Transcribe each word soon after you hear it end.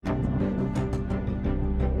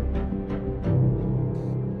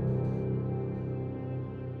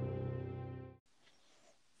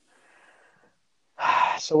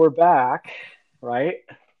So we're back, right?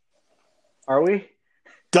 Are we?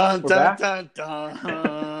 Dun We're dun back. dun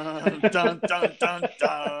dun dun dun dun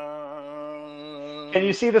Can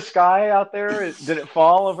you dun. see the sky out there? Did it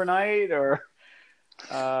fall overnight, or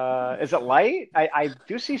is it light? I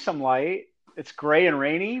do see some light. It's gray and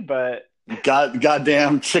rainy, but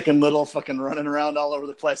Goddamn Chicken Little fucking running around all over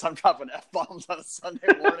the place. I'm dropping F-bombs on a Sunday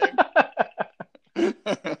morning.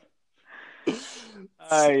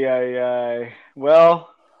 ay ay ay. Well,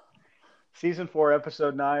 season 4,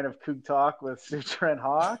 episode 9 of Coog Talk with Sutra and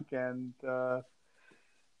Hawk, and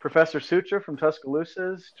Professor Sutra from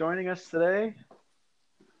Tuscaloosa is joining us today.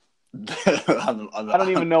 I don't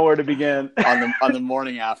even know where to begin. on the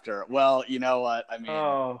morning after. Well, you know what? I mean,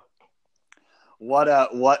 Oh, what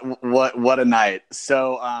a night.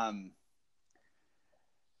 So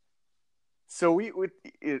we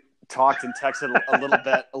talked and texted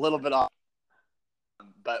a little bit off.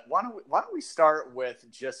 But why don't we start with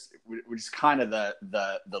just kind of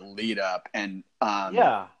the lead up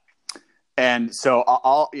yeah. and so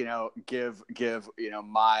I'll give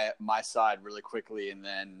my side really quickly, and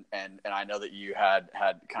then and I know that you had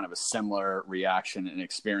kind of a similar reaction and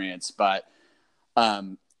experience, but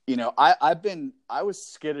I was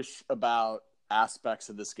skittish about aspects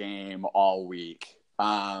of this game all week,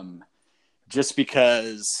 just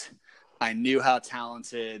because I knew how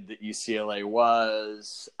talented that UCLA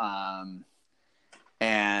was,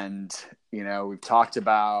 and we've talked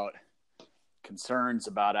about concerns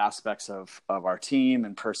about aspects of our team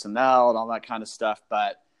and personnel and all that kind of stuff.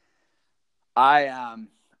 But I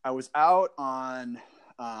was out on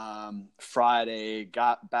Friday,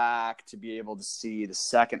 got back to be able to see the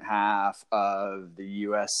second half of the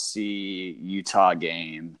USC Utah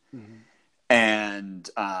game, Mm-hmm. and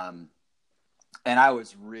I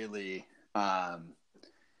was really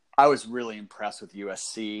impressed with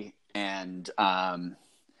USC, and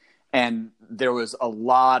there was a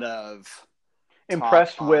lot of talk on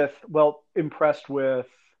Impressed with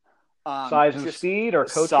size and just speed or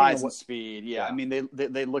coaching or size and what? speed. Yeah, I Yeah. mean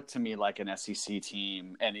they look to me like an SEC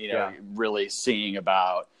team, and Yeah. really seeing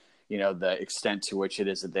about the extent to which it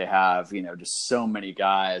is that they have just so many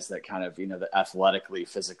guys that kind of that athletically,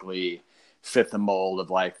 physically fit the mold of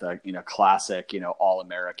like the classic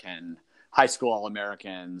All-American, high school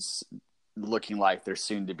All-Americans, looking like they're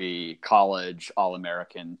soon to be college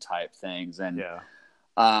All-American type things. Yeah.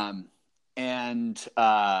 Um and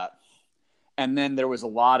uh and then there was a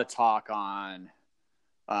lot of talk on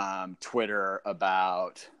Twitter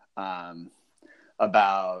about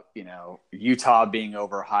Utah being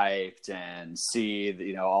overhyped, and see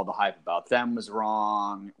that all the hype about them was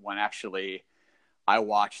wrong, when actually I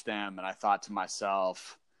watched them and I thought to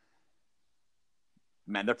myself,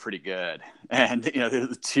 man, they're pretty good. And they're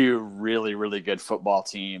the two really, really good football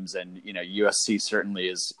teams, and USC certainly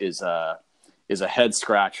is a head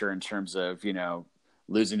scratcher in terms of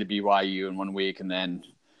losing to BYU in 1 week, and then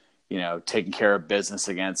taking care of business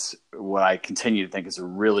against what I continue to think is a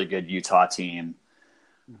really good Utah team.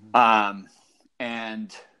 Mm-hmm.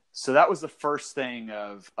 And so that was the first thing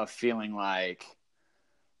of feeling like,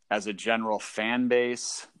 as a general fan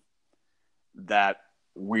base, that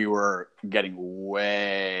we were getting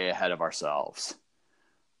way ahead of ourselves.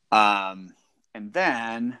 And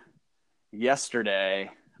then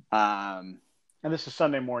yesterday, And this is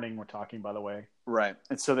Sunday morning we're talking, by the way. right.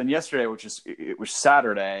 And so then yesterday, it was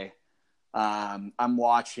Saturday, I'm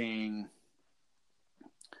watching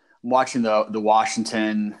the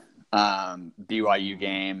Washington BYU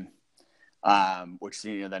game, which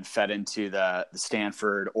then fed into the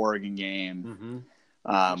Stanford Oregon game,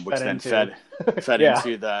 which then fed Yeah.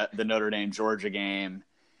 into the Notre Dame Georgia game,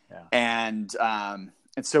 Yeah. and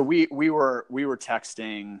so we were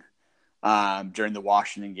texting during the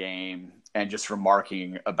Washington game, and just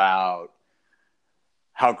remarking about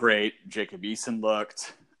how great Jacob Eason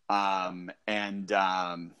looked, and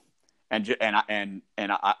I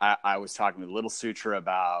was talking with Little Sutra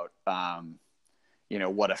about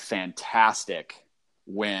what a fantastic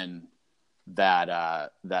win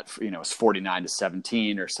that it was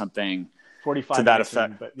 49-17 or something 45 to that 19,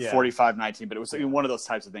 effect. but yeah. 45-19, but it was one of those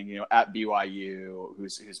types of things, at BYU,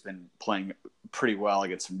 who's been playing pretty well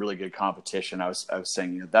against some really good competition. I was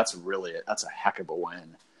saying, that's a heck of a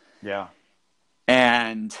win. Yeah.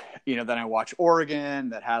 And then I watch Oregon,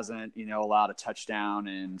 that hasn't allowed a touchdown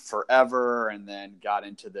in forever, and then got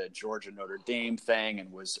into the Georgia Notre Dame thing,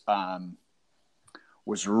 and was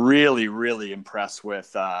really, really impressed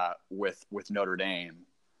with Notre Dame,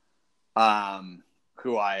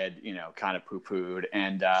 who I had kind of poo-pooed,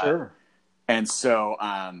 and Sure. and so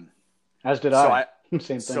As did so I. I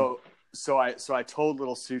Same thing. so I told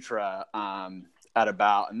Little Sutra at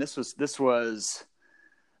about, and this was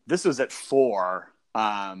at 4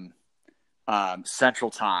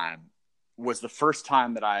 Central Time, was the first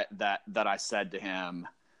time that I said to him,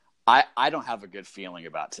 I don't have a good feeling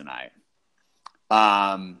about tonight.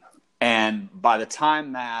 And by the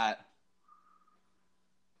time that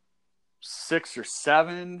 6 or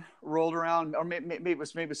 7 rolled around, or maybe it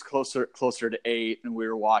was closer to 8, and we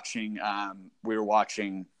were watching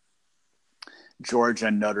Georgia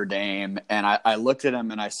and Notre Dame, and I looked at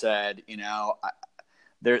him and I said,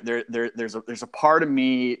 there's a part of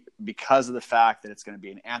me, because of the fact that it's going to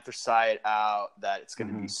be an anthracite out, that it's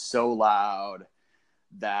going to be so loud,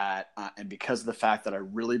 that and because of the fact that I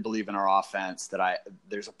really believe in our offense, that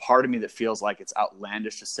there's a part of me that feels like it's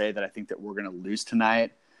outlandish to say that I think that we're going to lose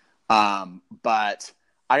tonight. But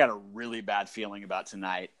I got a really bad feeling about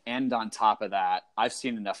tonight. And on top of that, I've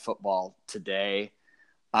seen enough football today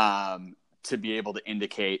to be able to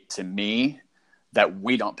indicate to me that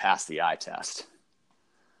we don't pass the eye test.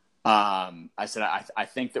 I said, I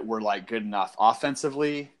think that we're like good enough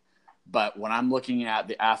offensively, but when I'm looking at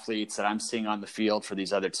the athletes that I'm seeing on the field for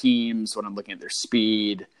these other teams, when I'm looking at their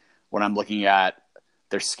speed, when I'm looking at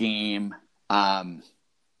their scheme, I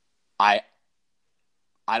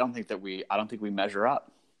don't think we measure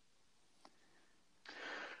up.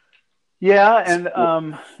 Yeah.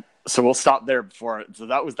 And, so we'll stop there so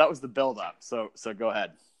that was the build up. So go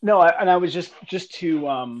ahead. No, I was just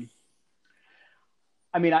to,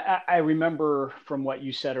 I remember from what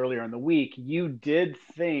you said earlier in the week, you did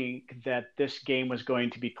think that this game was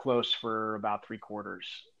going to be close for about 3 quarters,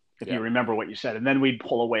 if you remember what you said, and then we'd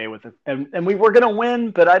pull away with it, and we were going to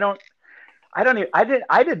win, but I don't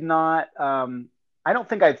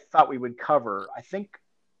think I thought we would cover. I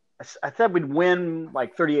said we'd win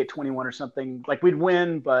like 38-21 or something. Like we'd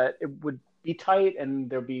win, but it would be tight and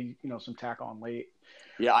there'd be, some tack on late.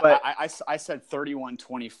 Yeah, but I said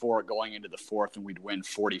 31-24 going into the 4th, and we'd win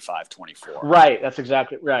 45-24. Right, that's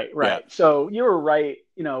exactly right. Yeah. So you were right.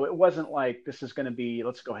 It wasn't like this is going to be,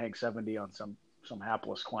 let's go hang 70 on some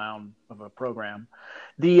hapless clown of a program.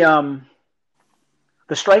 The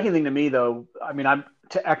striking thing to me, though, I'm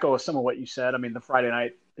to echo some of what you said. The Friday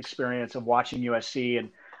night experience of watching USC,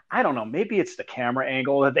 and I don't know, maybe it's the camera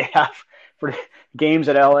angle that they have for games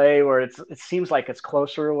at LA where it seems like it's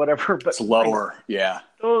closer or whatever, but it's lower. Yeah.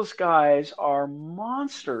 Those guys are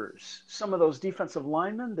monsters. Some of those defensive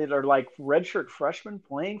linemen that are like redshirt freshmen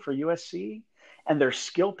playing for USC, and they're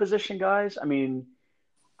skill position guys.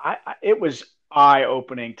 It was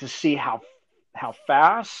eye-opening to see how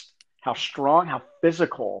fast, how strong, how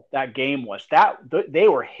physical that game was. They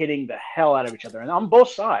were hitting the hell out of each other, and on both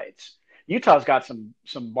sides. Utah's got some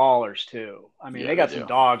ballers too. They got some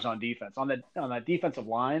dogs on defense, on that defensive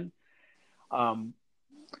line, and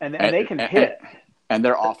they can hit. And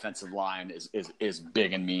their offensive line is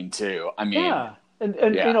big and mean too. Yeah. And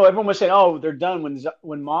everyone was saying, oh, they're done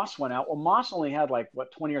when Moss went out. Well, Moss only had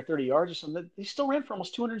 20 or 30 yards or something. He still ran for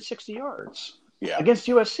almost 260 yards against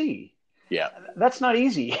USC. Yeah, that's not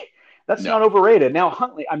easy. That's not overrated. Now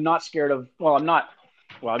Huntley, I'm not scared of. Well,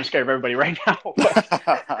 I'm scared of everybody right now.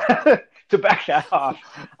 But to back that off,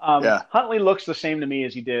 Huntley looks the same to me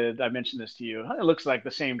as he did. I mentioned this to you. Huntley looks like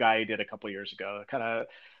the same guy he did a couple of years ago. Kind of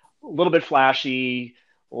a little bit flashy,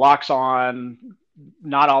 locks on,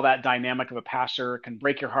 not all that dynamic of a passer, can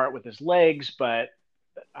break your heart with his legs, but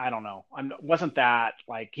I don't know. Wasn't that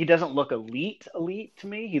he doesn't look elite to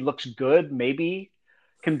me. He looks good, maybe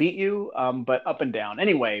can beat you, but up and down.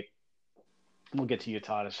 Anyway, we'll get to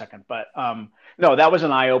Utah in a second, but no, that was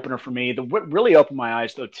an eye opener for me. What really opened my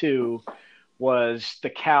eyes though too was the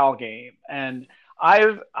Cal game, and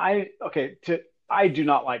I do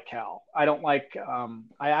not like Cal. I don't like.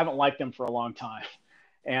 I haven't liked them for a long time,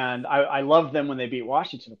 and I loved them when they beat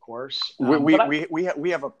Washington, of course. We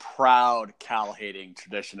have a proud Cal hating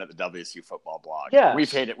tradition at the WSU football blog. Yeah,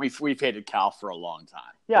 we've hated Cal for a long time.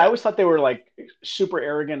 Yeah, I always thought they were super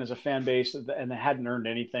arrogant as a fan base, and they hadn't earned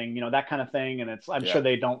anything, that kind of thing. And I'm sure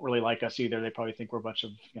they don't really like us either. They probably think we're a bunch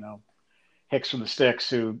of hicks from the sticks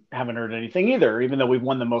who haven't earned anything either, even though we've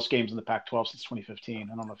won the most games in the Pac-12 since 2015.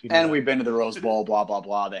 I don't know if you know. And we've been to the Rose Bowl, blah blah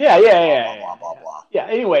blah. Yeah. Blah blah blah. Yeah.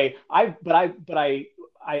 Anyway, I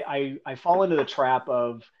fall into the trap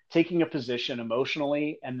of taking a position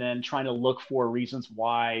emotionally and then trying to look for reasons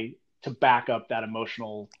why to back up that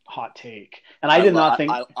emotional hot take. And I did not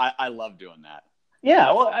think I love doing that.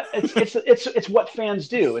 Yeah, well, it's what fans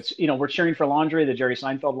do. It's we're cheering for Laundry, the Jerry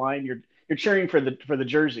Seinfeld line. You're cheering for the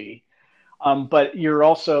jersey. But you're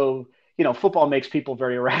also, football makes people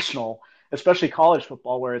very irrational. especially college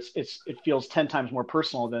football, where it feels 10 times more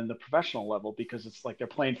personal than the professional level, because it's like they're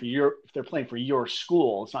playing for your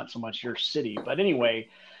school. It's not so much your city. But anyway,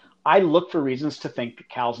 I look for reasons to think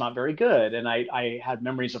Cal's not very good. And I had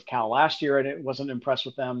memories of Cal last year and it wasn't impressed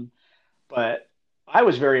with them. But I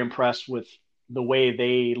was very impressed with the way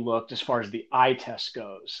they looked as far as the eye test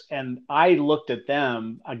goes. And I looked at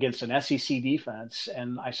them against an SEC defense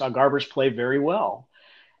and I saw Garbers play very well.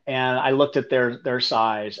 And I looked at their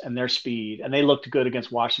size and their speed, and they looked good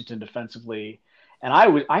against Washington defensively. And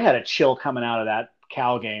I had a chill coming out of that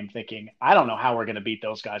Cal game, thinking, I don't know how we're going to beat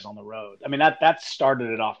those guys on the road. I mean, that started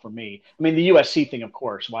it off for me. I mean, the USC thing, of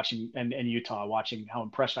course, watching and Utah, watching how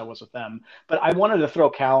impressed I was with them. But I wanted to throw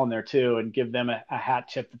Cal in there too and give them a hat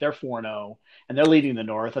tip that they're 4-0 and they're leading the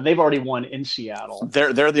North, and they've already won in Seattle.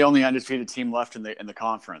 They're the only undefeated team left in the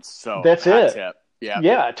conference. So that's it. Tip. Yeah.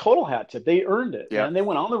 Yeah, total hat tip. They earned it. Yeah. And they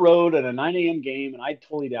went on the road at a 9 a.m. game, and I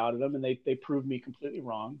totally doubted them, and they proved me completely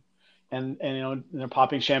wrong. And they're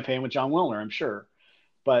popping champagne with John Wilner, I'm sure.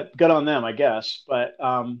 But good on them, I guess. But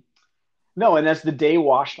no, and as the day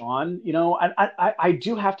washed on, I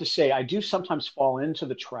do have to say, I do sometimes fall into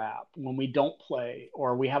the trap when we don't play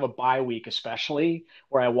or we have a bye week, especially,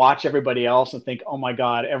 where I watch everybody else and think, oh my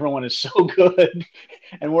God, everyone is so good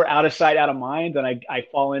and we're out of sight, out of mind. And I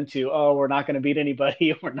fall into, oh, we're not going to beat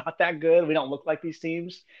anybody. We're not that good. We don't look like these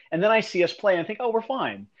teams. And then I see us play and think, oh, we're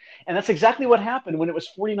fine. And that's exactly what happened when it was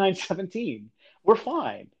 49-17. We're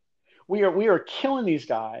fine. We are killing these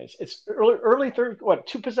guys. It's early third,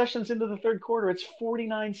 2 possessions into the third quarter. It's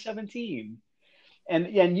 49-17. And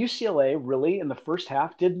UCLA really in the first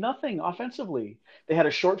half did nothing offensively. They had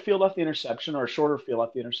a short field off the interception, or a shorter field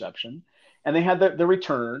off the interception, and they had the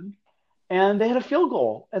return, and they had a field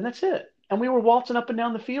goal, and that's it. And we were waltzing up and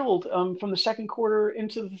down the field from the second quarter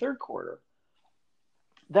into the third quarter.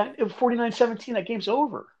 That 49-17, that game's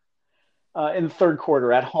over. In the third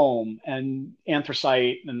quarter at home, and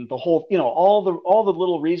anthracite and the whole, all the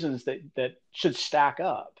little reasons that should stack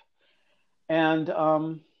up. And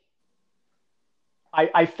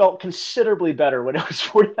I felt considerably better when it was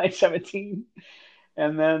 49-17.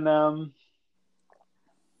 And then,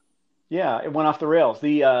 it went off the rails.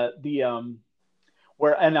 And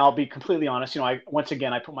I'll be completely honest, I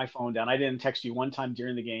put my phone down. I didn't text you one time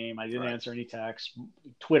during the game. I didn't answer any texts.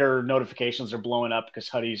 Twitter notifications are blowing up because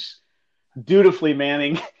Huddy's dutifully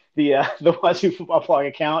manning the Wazoo Football Blog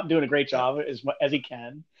account, doing a great job as he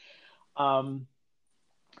can.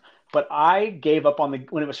 But I gave up on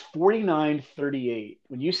when it was 49-38.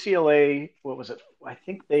 When UCLA, what was it? I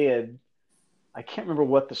think I can't remember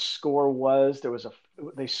what the score was.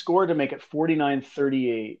 They scored to make it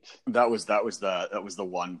 49-38. That was the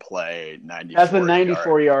one play 94. That's the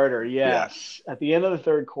 94-yarder. Yes, yeah. At the end of the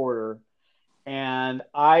third quarter. And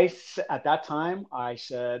at that time, I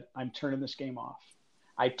said, I'm turning this game off.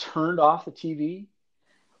 I turned off the TV.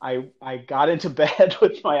 I got into bed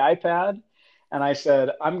with my iPad, and I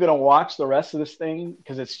said, I'm going to watch the rest of this thing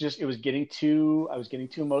because I was getting too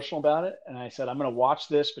emotional about it. And I said, I'm going to watch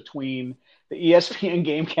this between the ESPN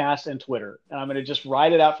Gamecast and Twitter, and I'm going to just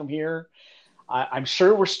ride it out from here. I'm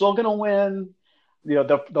sure we're still going to win.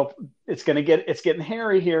 It's getting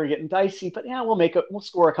hairy here, getting dicey, but yeah, we'll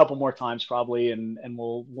score a couple more times probably, and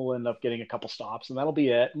we'll end up getting a couple stops, and that'll be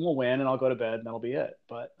it, and we'll win, and I'll go to bed, and that'll be it.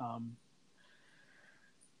 But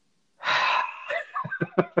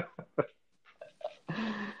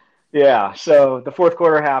yeah, so the fourth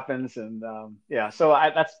quarter happens, and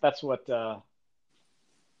so that's what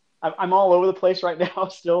I'm all over the place right now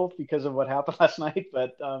still because of what happened last night,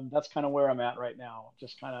 but that's kind of where I'm at right now.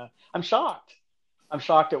 Just kind of, I'm shocked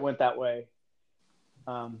it went that way.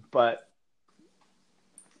 But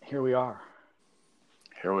here we are.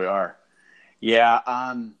 Yeah.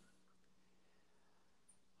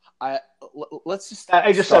 Let's just.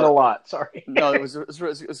 I just said a lot. Sorry. No, it was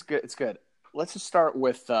good. It's good. Let's just start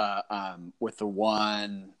with the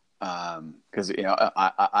one because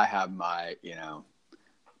I have my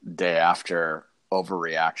day after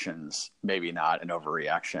overreactions, maybe not an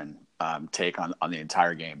overreaction take on the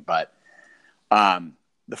entire game, but.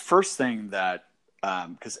 The first thing that,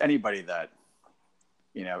 because anybody that,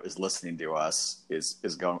 is listening to us is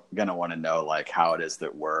going to want to know like how it is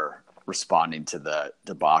that we're responding to the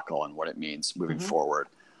debacle and what it means moving forward.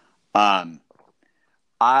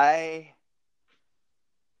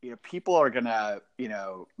 People are going to,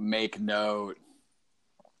 make note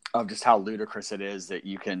of just how ludicrous it is that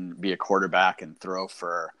you can be a quarterback and throw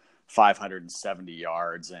for 570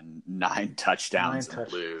 yards and 9 touchdowns and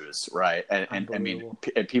lose, right? And I mean,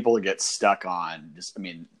 people get stuck on just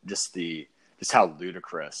how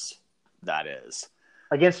ludicrous that is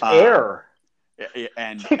against air.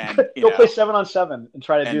 and go play 7-on-7 and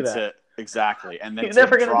try to do and that. Exactly. And then You're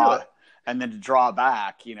never going to do it. And then to draw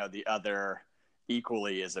back, the other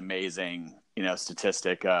equally as amazing,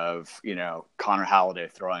 statistic of, Connor Halliday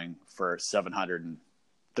throwing for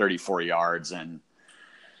 734 yards and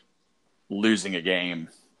losing a game,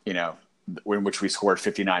 in which we scored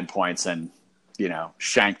 59 points and,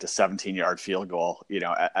 shanked a 17-yard field goal,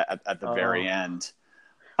 at the very end.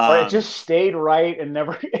 But it just stayed right and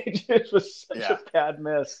never. It just was such a bad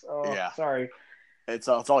miss. Oh, yeah. Sorry. It's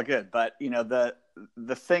all good, but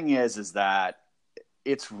the thing is that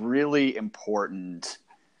it's really important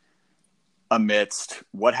amidst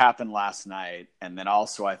what happened last night, and then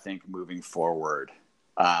also I think moving forward,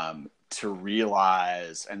 to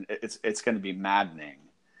realize, and it's going to be maddening,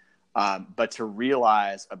 but to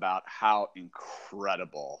realize about how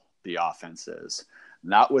incredible the offense is,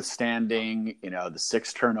 notwithstanding the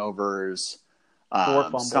 6 turnovers,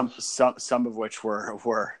 4 fumbles, some of which were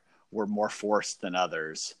more forced than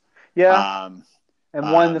others. Yeah.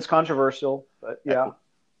 And one that's controversial, but yeah.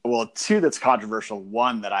 Well, 2 that's controversial.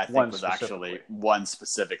 One that I think was actually one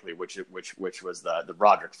specifically, which was the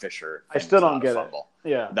Roderick Fisher. I still don't get fumble. it.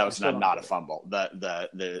 Yeah, that was not a fumble.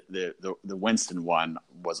 The Winston one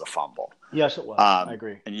was a fumble. Yes, it was. I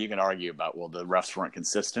agree. And you can argue about, well, the refs weren't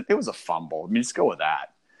consistent. It was a fumble. I mean, just go with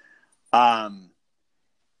that.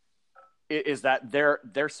 Is that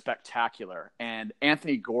they're spectacular, and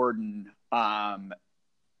Anthony Gordon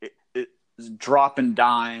is dropping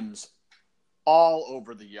dimes all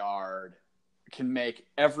over the yard, can make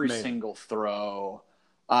every single throw.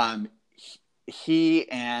 He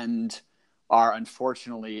and our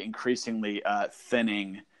unfortunately increasingly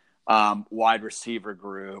thinning wide receiver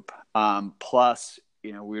group, plus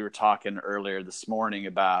we were talking earlier this morning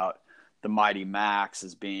about the Mighty Max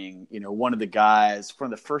as being, one of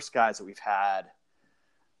the first guys that we've had,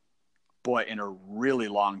 in a really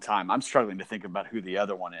long time. I'm struggling to think about who the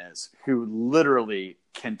other one is, who literally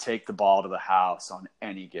can take the ball to the house on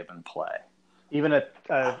any given play. Even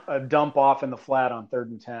a dump off in the flat on 3rd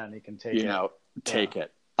and 10, he can take it. Take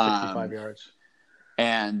it. 65 yards.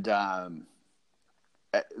 And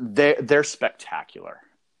they're spectacular.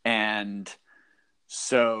 And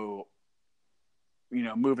so,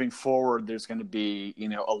 moving forward, there's going to be,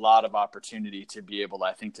 a lot of opportunity to be able to,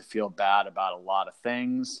 I think, to feel bad about a lot of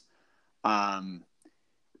things.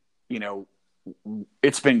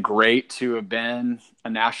 It's been great to have been a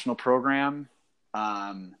national program.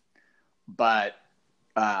 But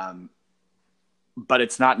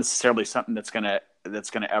it's not necessarily something that's going to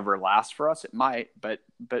ever last for us. It might, but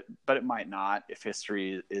it might not if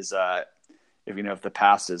history is, if the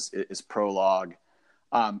past is prologue.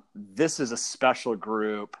 This is a special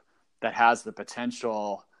group that has the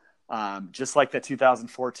potential, just like the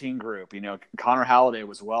 2014 group. Connor Halliday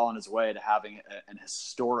was well on his way to having an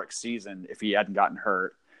historic season if he hadn't gotten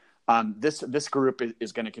hurt. This group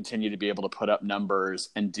is going to continue to be able to put up numbers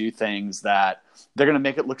and do things that they're going to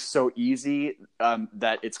make it look so easy,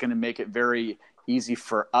 that it's going to make it very easy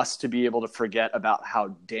for us to be able to forget about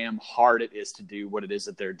how damn hard it is to do what it is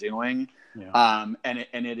that they're doing. Yeah. And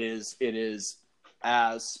it is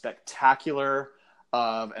as spectacular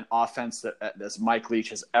of an offense that as Mike Leach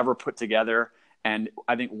has ever put together. And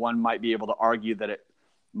I think one might be able to argue that it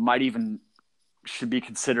might even should be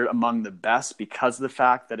considered among the best because of the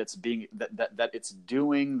fact that it's being that it's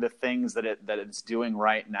doing the things that it's doing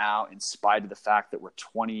right now, in spite of the fact that we're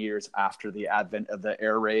 20 years after the advent of the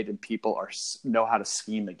air raid and people know how to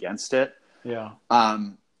scheme against it. Yeah.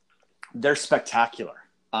 They're spectacular.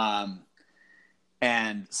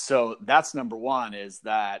 And so that's number one, is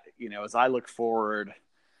that, as I look forward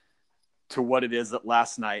to what it is that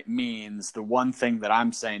last night means, the one thing that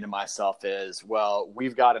I'm saying to myself is, well,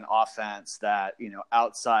 we've got an offense that,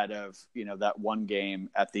 outside of, that one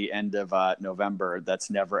game at the end of November,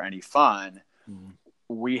 that's never any fun. Mm-hmm.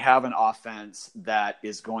 We have an offense that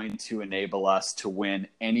is going to enable us to win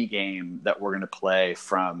any game that we're going to play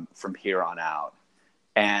from here on out.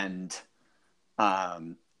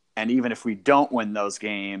 And even if we don't win those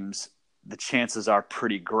games, the chances are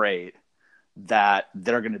pretty great that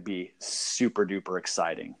they're going to be super duper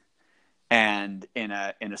exciting. And in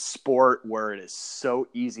a sport where it is so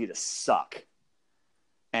easy to suck,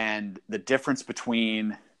 and the difference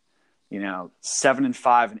between,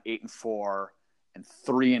 7-5 and 8-4 and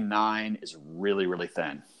 3-9 is really, really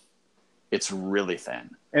thin. It's really thin.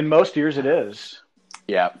 And most years it is.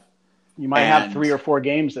 Yeah. You might have 3 or 4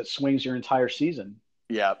 games that swings your entire season.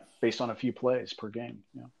 Yeah. Based on a few plays per game.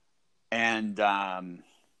 Yeah.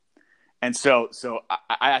 And so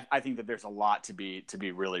I think that there's a lot to be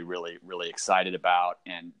really, really, really excited about,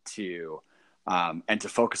 and to and to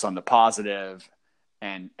focus on the positive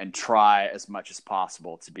and try as much as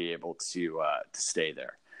possible to be able to stay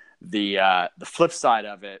there. The flip side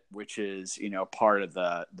of it, which is, part of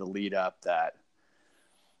the lead up that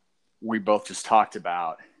we both just talked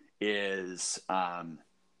about, is that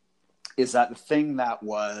the thing that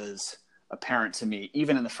was apparent to me,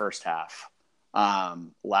 even in the first half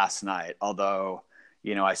last night, although,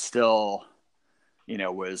 I still,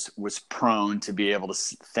 was prone to be able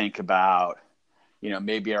to think about,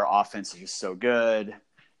 maybe our offense is just so good.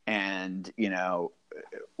 And,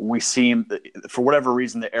 we seem, for whatever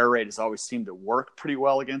reason, the air raid has always seemed to work pretty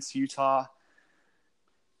well against Utah.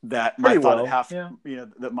 That my thought at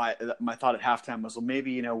my thought at halftime was, well,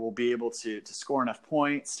 maybe, we'll be able to score enough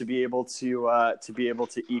points to be able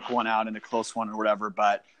to eke one out in a close one or whatever.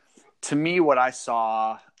 But to me, what I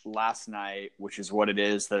saw last night, which is what it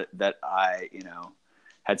is that I,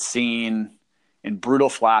 had seen in brutal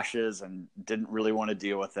flashes and didn't really want to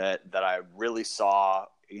deal with it, that I really saw,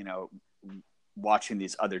 watching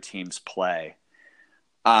these other teams play,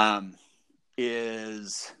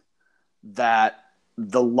 is that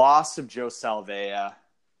the loss of Joe Salvea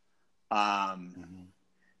has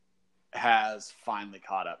finally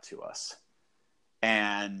caught up to us.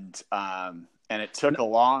 And it took a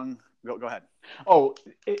long go ahead. Oh,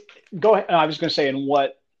 go ahead. I was going to say, in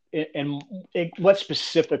what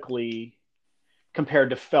specifically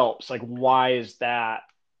compared to Phelps, like, why is that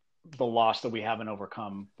the loss that we haven't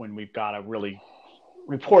overcome when we've got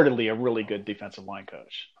reportedly a really good defensive line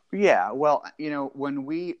coach? Yeah. Well, when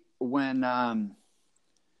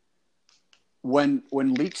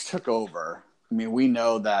Leach took over, I mean, we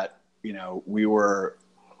know that, we were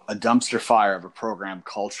a dumpster fire of a program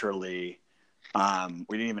culturally.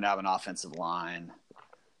 We didn't even have an offensive line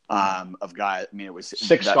of guys. I mean, it was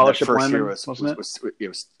 6 scholarship that first linemen, year wasn't it?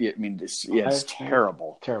 It's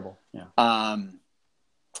terrible. Terrible. Yeah.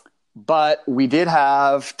 But we did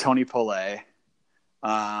have Tony Pollay.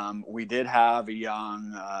 We did have a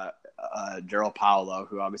young Daryl Paolo,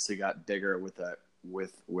 who obviously got bigger with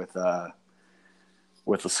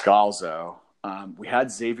Scalzo. We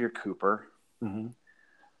had Xavier Cooper. Mm-hmm.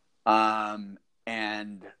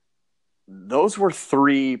 And those were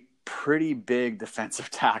 3 pretty big defensive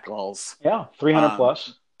tackles. Yeah, 300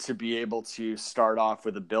 plus. To be able to start off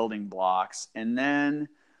with the building blocks. And then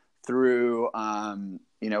through,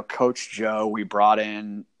 Coach Joe, we brought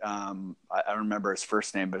in, I don't remember his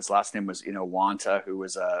first name, but his last name was, Wanta, who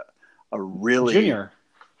was a really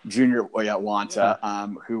junior. Oh yeah, Wanta,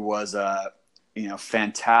 who was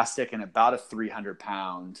fantastic and about a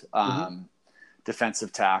 300-pound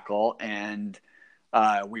defensive tackle. And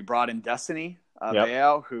we brought in Destiny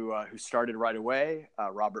Veo, who started right away.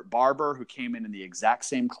 Robert Barber, who came in the exact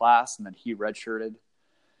same class, and then he redshirted.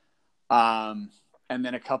 And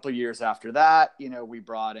then a couple of years after that, we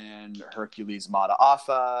brought in Hercules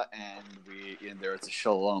Mataafa, and there was a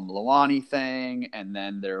Shalom Lawani thing, and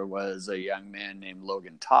then there was a young man named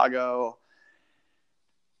Logan Tago.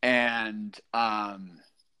 And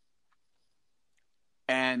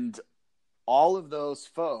all of those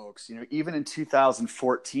folks, even in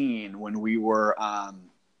 2014, when we were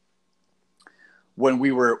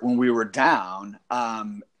down,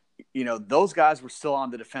 those guys were still on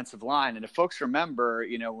the defensive line. And if folks remember,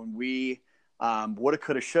 when we woulda,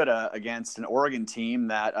 coulda, shoulda against an Oregon team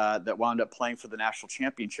that wound up playing for the national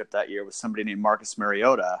championship that year with somebody named Marcus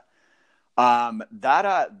Mariota,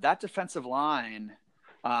 that defensive line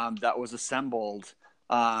that was assembled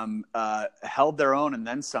held their own and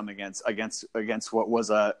then some against what was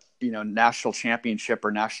a national championship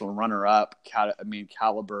or national runner-up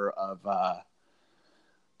caliber of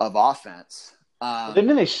offense.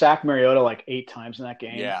 Didn't they sack Mariota like 8 times in that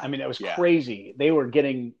game? Yeah, I mean, it was crazy. They were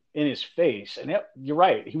getting in his face, and you're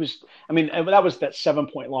right. He was. I mean, that was that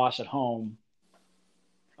 7-point loss at home.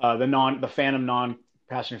 The phantom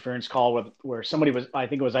non-pass interference call where somebody was. I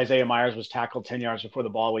think it was Isaiah Myers was tackled 10 yards before the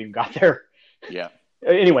ball even got there. Yeah.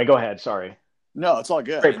 Anyway, go ahead. Sorry. No, it's all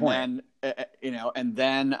good. Great point. And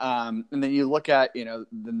then you look at then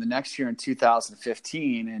the next year in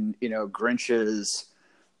 2015, and Grinch's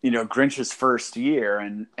first year,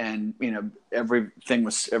 and everybody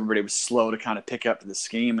was slow to kind of pick up to the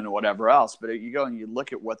scheme and whatever else. But you go and you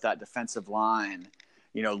look at what that defensive line,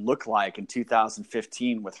 looked like in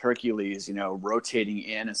 2015 with Hercules, rotating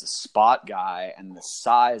in as a spot guy, and the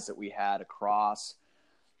size that we had across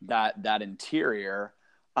that interior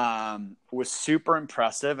was super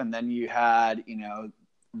impressive. And then you had,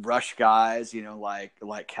 rush guys,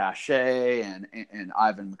 like Cachet and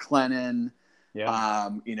Ivan McLennan, Who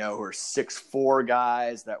are 6'4"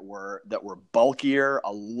 guys that were bulkier,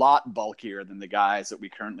 a lot bulkier than the guys that we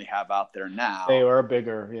currently have out there now. They are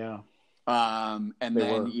bigger, yeah. And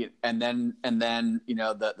then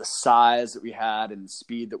the size that we had and the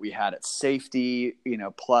speed that we had at safety,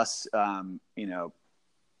 plus adding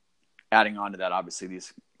on to that, obviously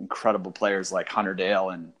these incredible players like Hunter Dale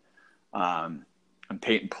and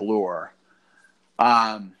Peyton Pelluer.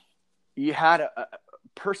 You had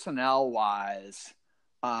personnel wise,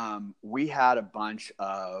 we had a bunch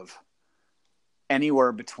of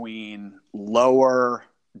anywhere between lower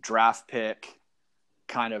draft pick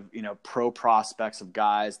kind of, pro prospects of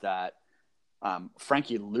guys that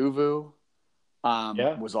Frankie Louvu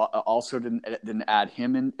was also didn't add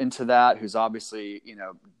him into that, who's obviously,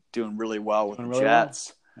 doing really well with the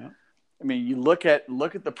Jets. Well. Yeah. I mean, you look at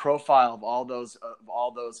the profile of all those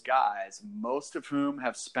guys, most of whom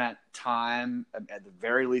have spent time at the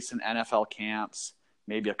very least in NFL camps,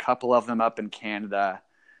 maybe a couple of them up in Canada.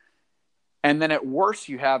 And then at worst,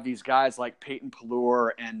 you have these guys like Peyton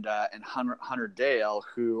Pelluer and Hunter Dale,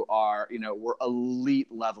 who are, were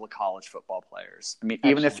elite level college football players. I mean,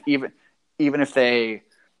 even if they,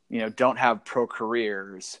 don't have pro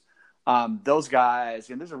careers, those guys,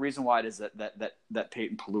 there's a reason why it is that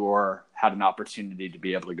Peyton Pelluer had an opportunity to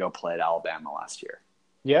be able to go play at Alabama last year.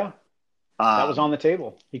 Yeah, that was on the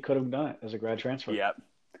table. He could have done it as a grad transfer. Yep.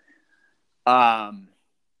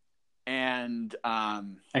 And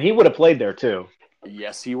he would have played there too.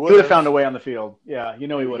 Yes, he would. He would have found a way on the field. Yeah, he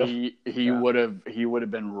would have. He would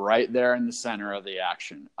have been right there in the center of the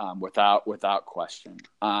action, without question.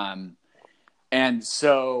 And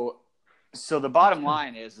so the bottom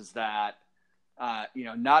line is that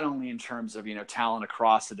not only in terms of talent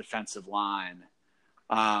across the defensive line,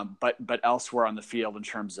 but elsewhere on the field in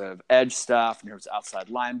terms of edge stuff, in terms of outside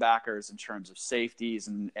linebackers, in terms of safeties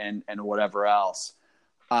and whatever else.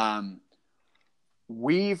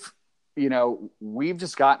 We've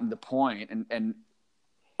just gotten to the point, and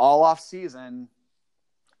all off season,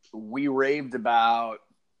 we raved about,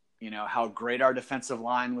 how great our defensive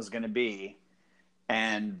line was going to be.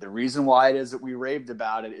 And the reason why it is that we raved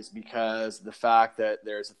about it is because the fact that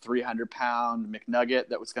there's a 300-pound McNugget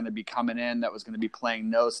that was going to be coming in, that was going to be playing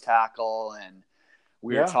nose tackle. And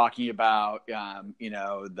we were talking about,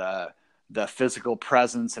 the physical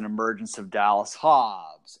presence and emergence of Dallas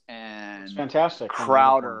Hobbs, and it's fantastic.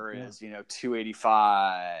 Crowder is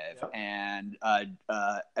 285, and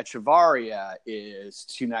Echevarria is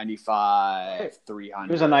 295, 300.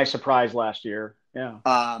 It was a nice surprise last year. Yeah.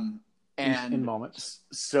 And in moments.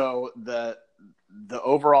 So the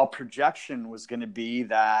overall projection was going to be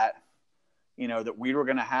that that we were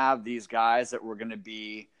going to have these guys that were going to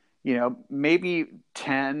be maybe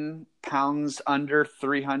 10 pounds under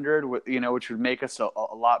 300, which would make us a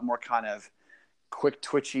lot more kind of quick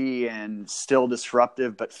twitchy and still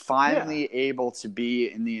disruptive, but finally able to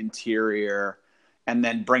be in the interior, and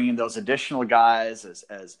then bringing those additional guys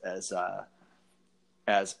as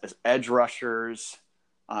edge rushers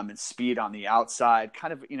and speed on the outside,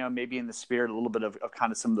 kind of, maybe in the spirit a little bit of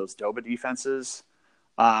kind of some of those Doba defenses.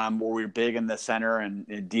 Where we were big in the center and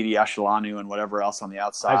Didi Ashelanu and whatever else on the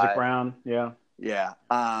outside. Isaac Brown, yeah. Yeah.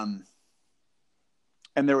 And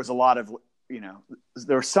there was a lot of,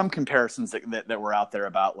 there were some comparisons that were out there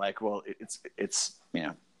about like, well, it's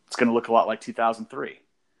going to look a lot like 2003.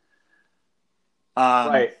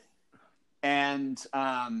 Right. And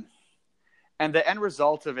the end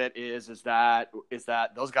result of it is that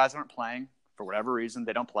those guys aren't playing for whatever reason.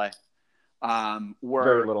 They don't play.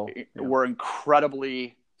 Very little. We're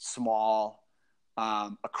incredibly small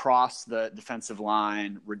across the defensive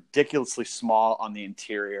line, ridiculously small on the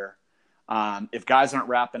interior. If guys aren't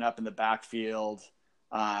wrapping up in the backfield,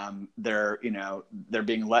 they're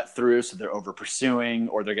being let through, so they're over pursuing,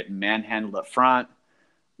 or they're getting manhandled up front.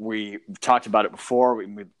 We've talked about it before.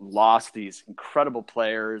 We've lost these incredible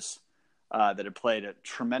players that have played a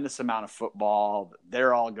tremendous amount of football.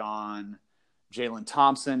 They're all gone. Jalen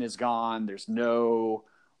Thompson is gone. There's no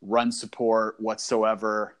run support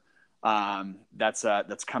whatsoever. That's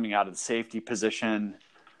coming out of the safety position.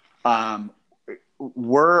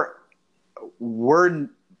 We're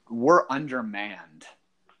undermanned,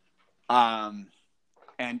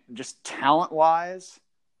 and just talent wise,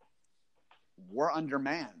 we're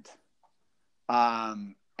undermanned.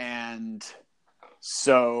 And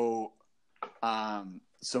so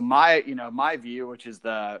my view, which is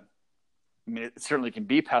it certainly can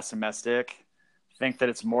be pessimistic. I think that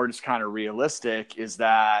it's more just kind of realistic, is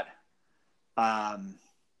that,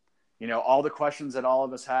 all the questions that all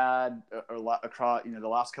of us had across, the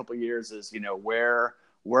last couple of years is, where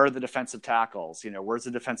where are the defensive tackles? You know, where's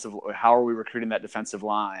the defensive? How are we recruiting that defensive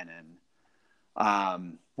line? And how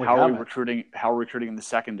are we recruiting? How are we recruiting in the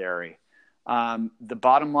secondary? The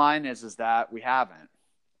bottom line is that we haven't,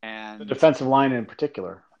 and the defensive line in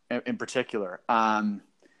particular. In particular, and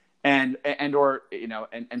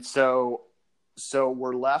so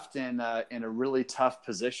we're left in a really tough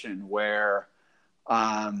position where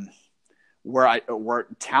talent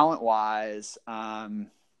wise,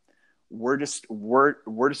 we're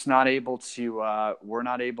just not able to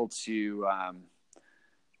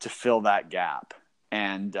fill that gap,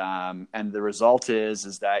 and the result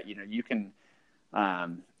is that you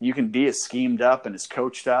can be as schemed up and as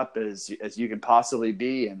coached up as you can possibly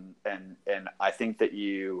be, and I think that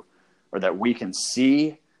we can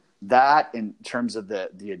see that in terms of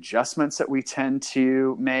the adjustments that we tend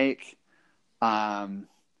to make.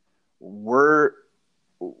 We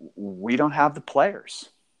don't have the players.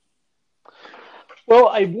 Well,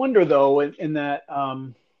 I wonder though, in that, I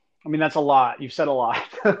mean, that's a lot. You've said a lot.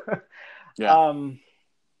 Yeah.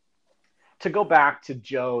 To go back to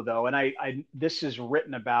Joe though, and this is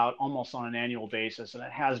written about almost on an annual basis, and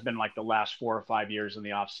it has been like the last 4 or 5 years in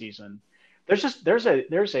the off season. There's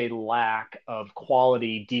a lack of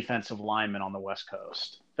quality defensive linemen on the West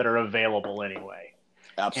Coast that are available anyway.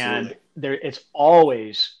 Absolutely. And there's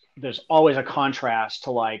always a contrast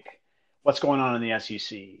to like what's going on in the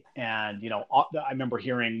SEC. And, I remember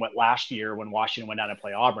hearing last year when Washington went down to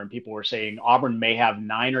play Auburn, people were saying Auburn may have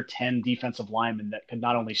 9 or 10 defensive linemen that could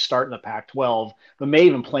not only start in the Pac-12, but may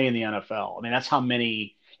even play in the NFL. I mean, that's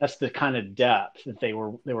the kind of depth that they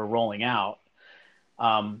were rolling out.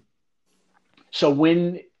 So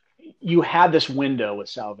when you had this window with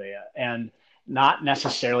Salvea, and not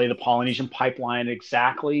necessarily the Polynesian pipeline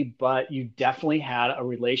exactly, but you definitely had a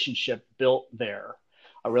relationship built there,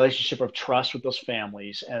 a relationship of trust with those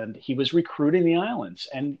families. And he was recruiting the islands,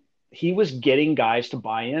 and he was getting guys to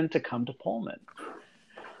buy in to come to Pullman.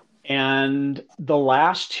 And the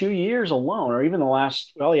last 2 years alone, or even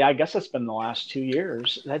I guess it's been the last 2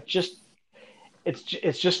 years, it's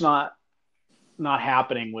just not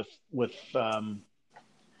happening with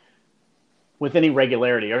any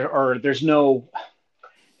regularity, or there's no.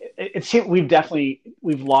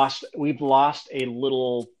 We've lost a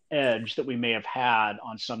little edge that we may have had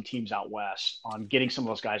on some teams out west on getting some of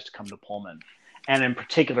those guys to come to Pullman, and in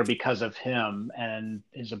particular because of him and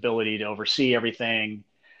his ability to oversee everything.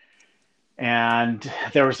 And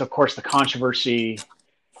there was, of course, the controversy.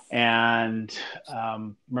 And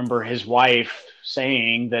remember his wife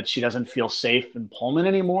saying that she doesn't feel safe in Pullman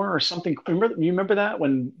anymore or something. You remember that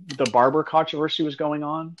when the Barber controversy was going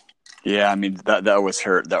on? Yeah, I mean that was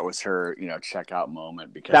her checkout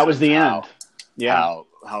moment, because that was the end. Yeah,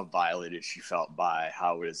 how violated she felt by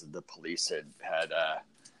how it is that the police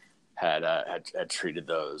had treated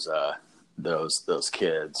those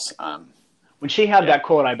kids. When she had that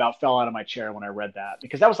quote, I about fell out of my chair when I read that,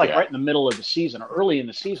 because that was right in the middle of the season, or early in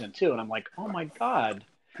the season too. And I'm like, oh my God,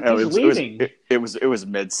 he's leaving. It was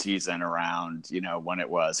mid-season around, when it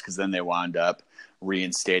was, because then they wound up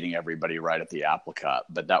reinstating everybody right at the Apple Cup.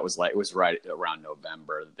 But it was right around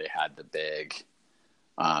November that they had the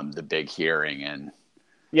big hearing. And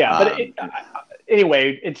but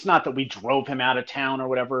anyway, it's not that we drove him out of town or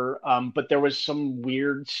whatever, but there was some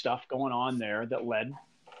weird stuff going on there that led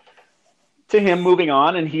to him moving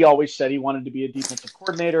on. And he always said he wanted to be a defensive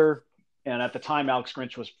coordinator. And at the time, Alex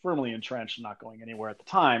Grinch was firmly entrenched and not going anywhere at the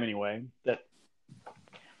time anyway, that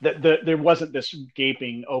there wasn't this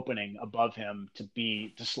gaping opening above him to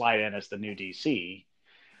slide in as the new DC.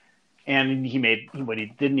 And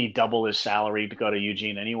didn't he double his salary to go to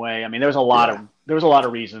Eugene anyway? I mean, there was a lot of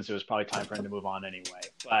reasons. It was probably time for him to move on anyway.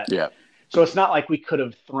 But so it's not like we could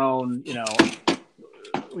have thrown,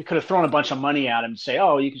 a bunch of money at him and say,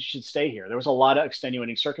 oh, you should stay here. There was a lot of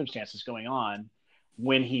extenuating circumstances going on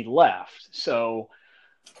when he left. So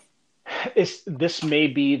this may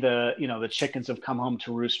be the chickens have come home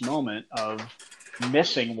to roost moment of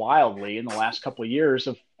missing wildly in the last couple of years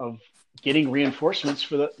of getting reinforcements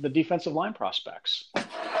for the defensive line prospects.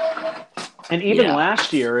 And even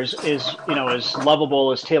last year as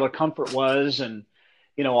lovable as Taylor Comfort was, and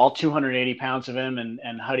all 280 pounds of him,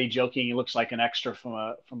 and Huddy joking he looks like an extra from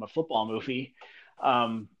a football movie.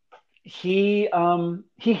 He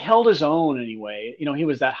held his own anyway. He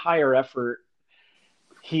was that higher effort.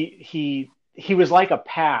 He was like a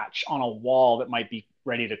patch on a wall that might be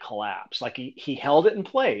ready to collapse. Like he held it in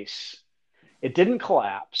place. It didn't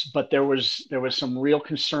collapse, but there was some real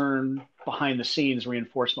concern behind the scenes,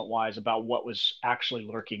 reinforcement wise, about what was actually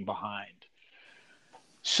lurking behind.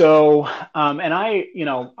 So, and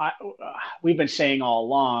we've been saying all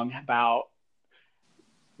along about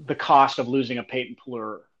the cost of losing a Peyton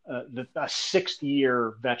Pleur, a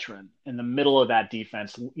 6th-year veteran in the middle of that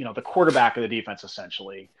defense, the quarterback of the defense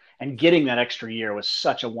essentially, and getting that extra year was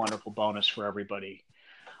such a wonderful bonus for everybody.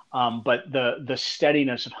 But the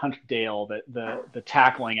steadiness of Hunter Dale, the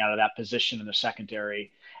tackling out of that position in the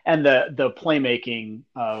secondary, and the playmaking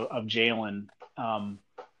of Jalen,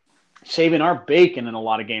 saving our bacon in a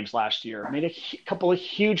lot of games last year. Made a couple of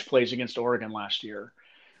huge plays against Oregon last year.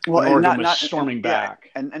 Well, Oregon was storming back,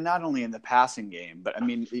 and not only in the passing game, but I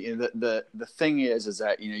mean, the thing is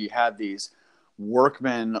that you had these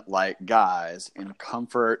workman like guys in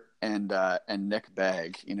Comfort and Nick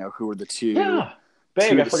Begg, who were the two. Yeah,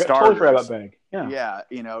 Begg. I totally forgot about Begg. Yeah,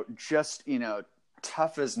 just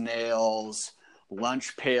tough as nails,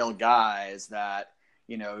 lunch pail guys that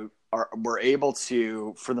were able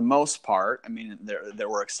to, for the most part. I mean, there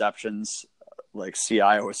were exceptions like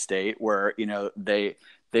Iowa State where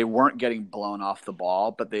they weren't getting blown off the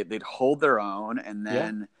ball, but they'd hold their own. And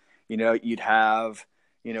then, you'd have,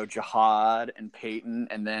 Jihad and Peyton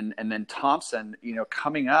and then Thompson,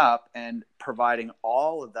 coming up and providing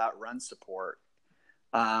all of that run support.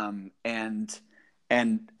 And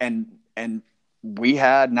we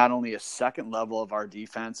had not only a second level of our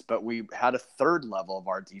defense, but we had a third level of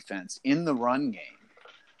our defense in the run game.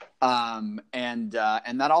 And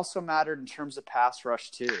that also mattered in terms of pass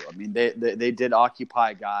rush too. I mean, they did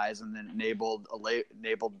occupy guys and then enabled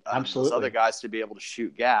those other guys to be able to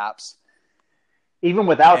shoot gaps. Even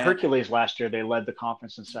without Hercules last year, they led the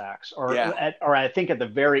conference in sacks, or I think at the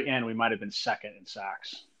very end we might have been second in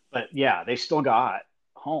sacks. But yeah, they still got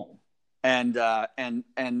home. And then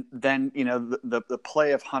the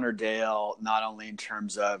play of Hunter Dale, not only in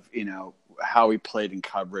terms of how he played in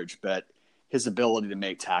coverage, but his ability to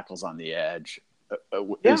make tackles on the edge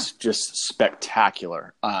is just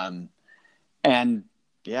spectacular. And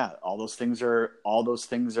yeah, all those things are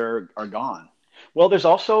gone. Well, there's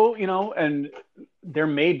also, and there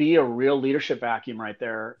may be a real leadership vacuum right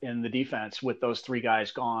there in the defense with those three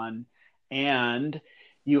guys gone. And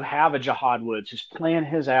you have a Jihad Woods who's playing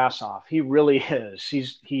his ass off. He really is.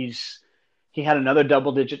 He had another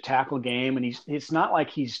double-digit tackle game, and it's not like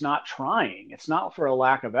he's not trying. It's not for a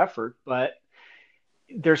lack of effort, but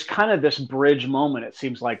there's kind of this bridge moment, it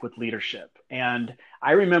seems like, with leadership. And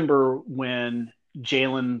I remember when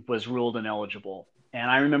Jalen was ruled ineligible, and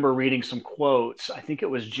I remember reading some quotes, I think it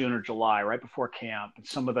was June or July, right before camp, and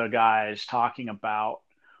some of the guys talking about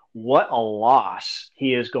what a loss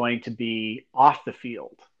he is going to be off the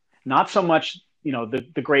field. Not so much,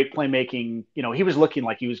 the great playmaking, he was looking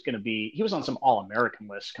like he was on some All-American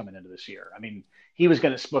list coming into this year. I mean, he was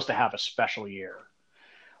supposed to have a special year.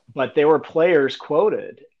 But there were players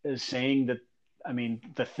quoted as saying that, I mean,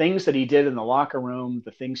 the things that he did in the locker room,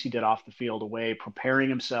 the things he did off the field away, preparing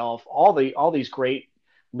himself, all these great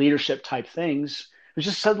leadership type things was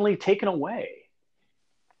just suddenly taken away.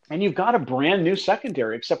 And you've got a brand new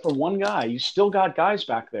secondary, except for one guy. You still got guys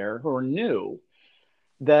back there who are new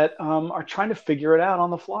that are trying to figure it out on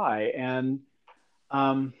the fly. And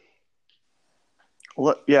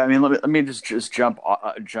well, yeah, I mean, let me just jump,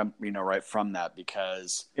 right from that,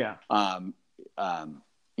 because the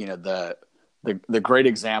great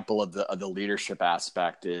example of the leadership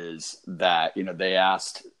aspect is that they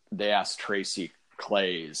asked Tracy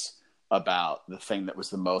Claeys about the thing that was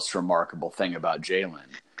the most remarkable thing about Jalen,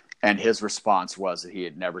 and his response was that he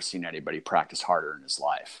had never seen anybody practice harder in his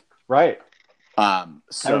life. Right. So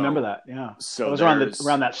I remember that. Yeah. So it was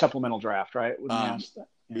around that supplemental draft, right?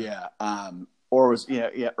 Or was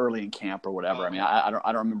early in camp or whatever. I mean, I don't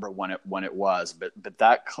remember when it was, but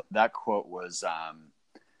that quote was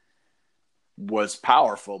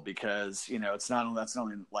powerful, because that's not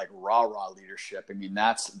only like rah leadership. I mean,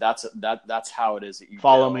 that's how it is that you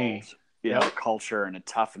follow me. Culture and a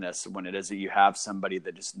toughness when it is that you have somebody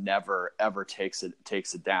that just never ever takes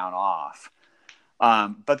it down off.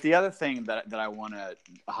 But the other thing that I want to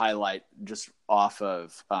highlight just off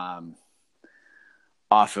of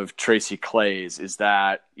Tracy Claeys is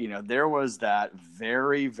that there was that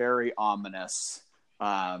very, very ominous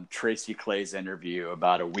Tracy Claeys interview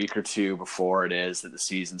about a week or two before it is that the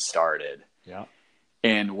season started. Yeah.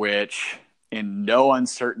 In which, in no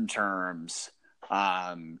uncertain terms,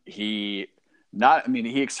 he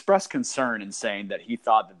expressed concern in saying that he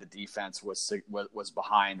thought that the defense was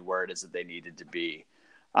behind where it is that they needed to be.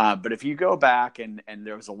 But if you go back and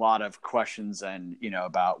there was a lot of questions and,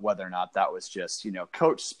 about whether or not that was just,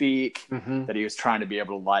 coach speak, that he was trying to be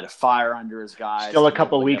able to light a fire under his guys. Still a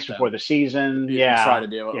couple of weeks before the season. Yeah. Try to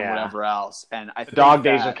do it, whatever else. And I think dog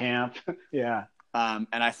days of camp. Yeah. And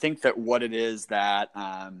I think that what it is that,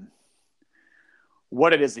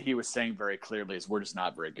 what it is that he was saying very clearly is we're just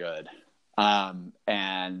not very good.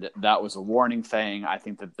 And that was a warning thing. I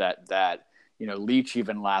think that Leach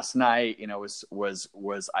even last night,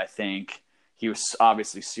 was I think he was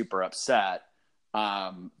obviously super upset.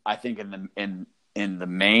 I think in the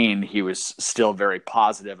main, he was still very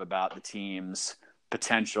positive about the team's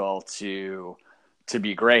potential to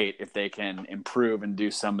be great if they can improve and do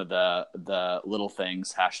some of the little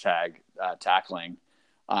things, tackling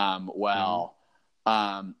well.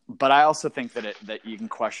 But I also think that you can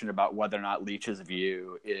question about whether or not Leach's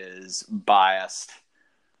view is biased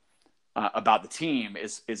about the team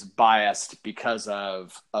is biased because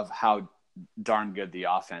of how darn good the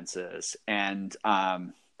offense is. And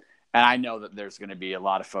I know that there's going to be a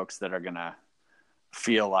lot of folks that are going to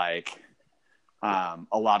feel like a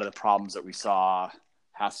lot of the problems that we saw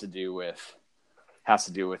has to do with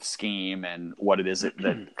scheme and what it is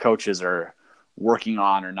that coaches are working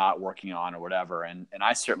on or not working on or whatever. And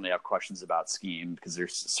I certainly have questions about scheme because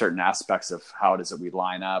there's certain aspects of how it is that we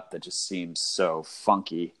line up that just seems so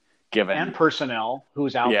funky given. And personnel,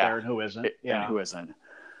 who's out there and who isn't. And who isn't.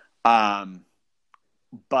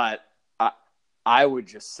 But I would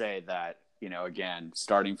just say that, again,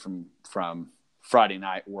 starting from Friday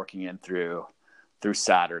night, working in through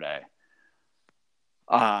Saturday,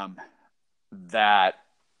 that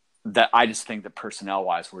I just think that personnel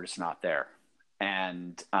wise, we're just not there.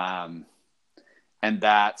 And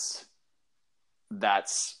that's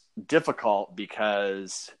difficult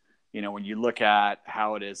because, when you look at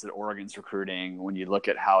how it is that Oregon's recruiting, when you look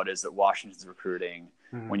at how it is that Washington's recruiting,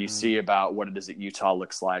 when you see about what it is that Utah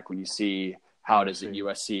looks like, when you see how it is that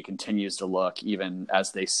USC continues to look, even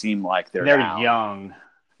as they seem like they're young.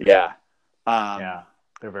 Yeah.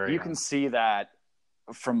 They're very young. You can see that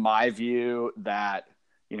from my view that,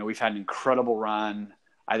 we've had an incredible run.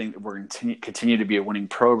 I think that we're going to continue to be a winning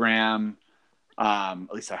program.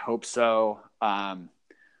 At least I hope so.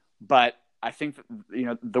 But I think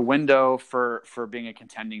that, the window for being a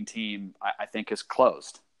contending team, I think is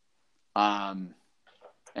closed.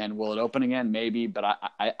 And will it open again? Maybe, but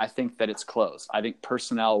I think that it's closed. I think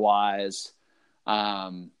personnel wise,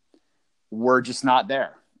 we're just not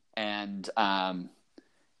there. And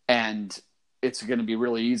it's going to be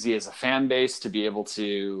really easy as a fan base to be able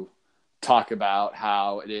to talk about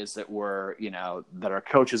how it is that we're, that our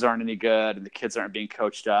coaches aren't any good and the kids aren't being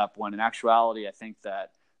coached up, when in actuality, I think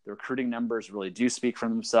that the recruiting numbers really do speak for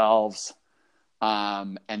themselves.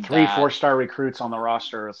 And 3 4-star recruits on the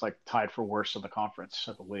roster. It's like tied for worst of the conference,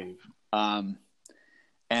 I believe. And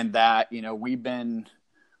that, we've been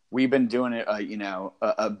doing it,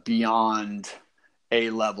 a beyond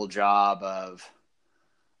A-level job of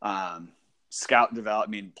scout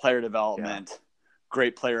development, player development,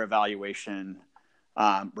 great player evaluation,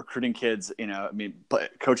 recruiting kids,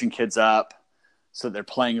 coaching kids up so they're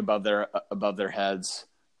playing above their heads.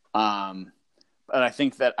 But I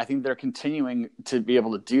think they're continuing to be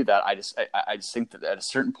able to do that. I just think that at a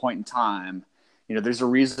certain point in time, there's a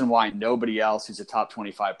reason why nobody else who's a top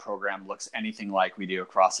 25 program looks anything like we do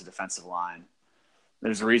across the defensive line.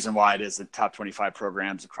 There's a reason why it is that top 25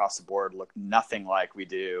 programs across the board look nothing like we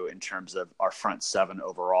do in terms of our front seven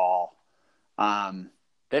overall.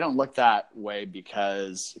 They don't look that way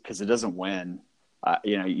because it doesn't win.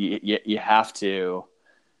 You have to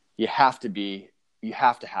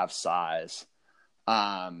have size.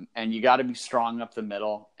 And you got to be strong up the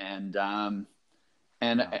middle, and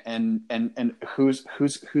who's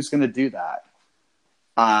going to do that?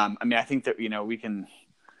 I think that we can,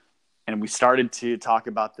 and we started to talk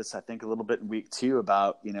about this, I think, a little bit in week 2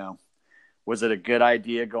 about was it a good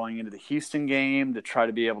idea going into the Houston game to try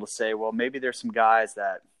to be able to say, well, maybe there's some guys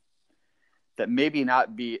that maybe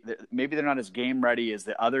they're not as game ready as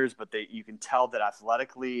the others, but you can tell that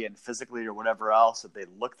athletically and physically or whatever else that they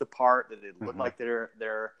look the part, that they look like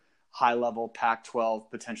they're high level Pac-12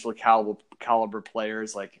 potentially caliber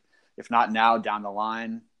players. Like if not now, down the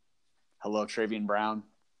line. Hello, Travian Brown.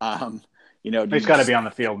 He's got to be on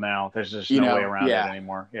the field now. There's just no way around it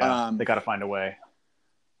anymore. Yeah, they got to find a way.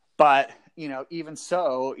 But even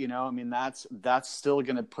so, that's still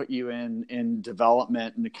going to put you in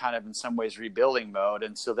development and kind of in some ways rebuilding mode.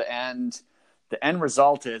 And so the end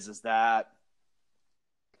result is that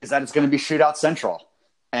it's going to be shootout central.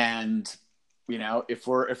 And, if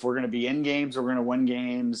we're going to be in games, we're going to win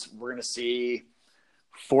games. We're going to see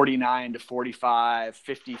 49 to 45,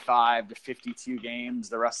 55 to 52 games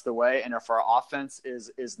the rest of the way. And if our offense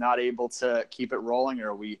is not able to keep it rolling,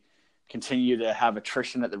 or we continue to have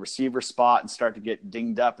attrition at the receiver spot and start to get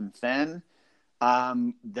dinged up and thin,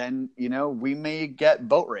 then, we may get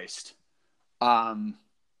boat raced. And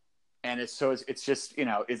it's just,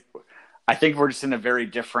 I think we're just in a very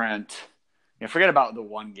different. Forget about the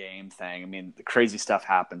one game thing. I mean, the crazy stuff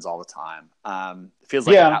happens all the time. It feels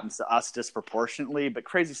like it Yeah. happens to us disproportionately, but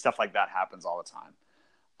crazy stuff like that happens all the time.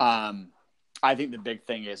 I think the big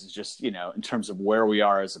thing is just, in terms of where we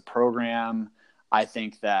are as a program, I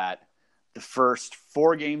think that the first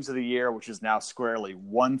 4 games of the year, which is now squarely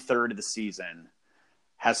 1/3 of the season,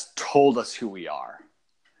 has told us who we are.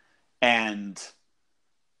 And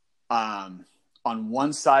on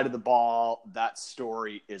one side of the ball, that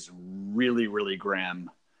story is really, really grim.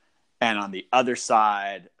 And on the other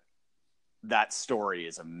side, that story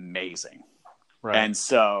is amazing. Right. And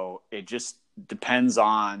so it just depends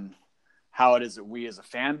on how it is that we as a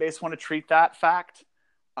fan base want to treat that fact.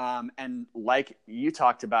 And like you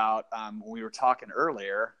talked about when we were talking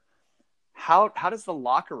earlier, how does the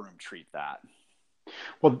locker room treat that?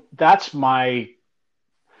 Well,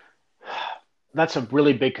 that's a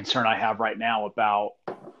really big concern I have right now about,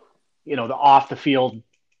 the off the field,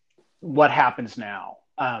 what happens now.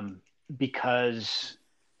 Because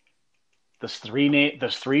those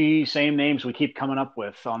three same names we keep coming up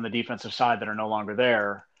with on the defensive side that are no longer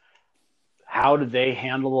there, how do they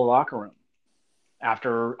handle the locker room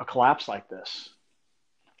after a collapse like this?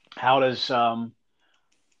 How does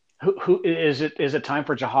who is it time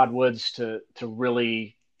for Jahad Woods to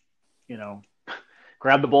really,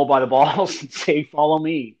 grab the bull by the balls and say, follow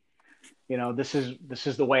me? This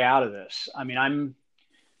is the way out of this. I mean, I'm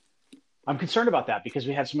concerned about that because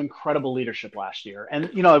we had some incredible leadership last year.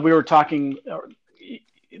 And, we were talking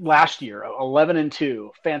last year,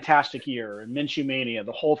 11-2, fantastic year, and Minshew Mania,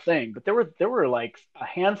 the whole thing. But there were like a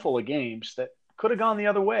handful of games that could have gone the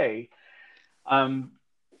other way. You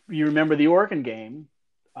remember the Oregon game.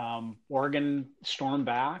 Oregon stormed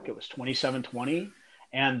back. It was 27-20.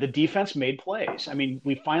 And the defense made plays. I mean,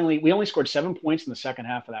 we only scored 7 points in the second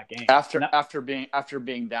half of that game. After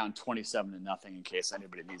being down 27-0, in case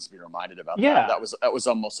anybody needs to be reminded about Yeah. that was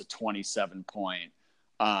almost a 27-point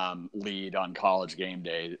lead on College game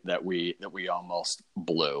day that we almost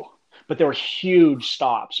blew. But there were huge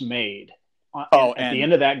stops made at the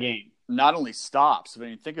end of that game. Not only stops, I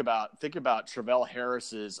mean, think about Travell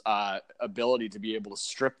Harris's ability to be able to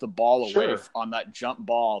strip the ball away on that jump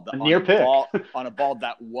ball, on a ball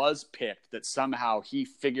that was picked, that somehow he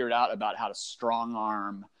figured out about how to strong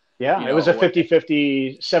arm. Yeah, it was a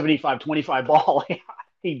 50-50, 75-25 ball.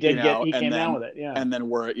 He came down with it. Yeah. And then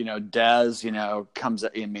Dez, comes,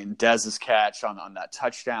 I mean, Dez's catch on that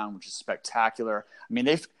touchdown, which is spectacular. I mean,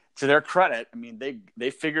 to their credit, I mean, they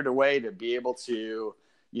figured a way to be able to,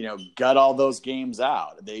 gut all those games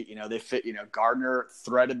out. They fit, Gardner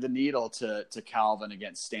threaded the needle to Calvin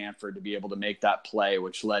against Stanford to be able to make that play,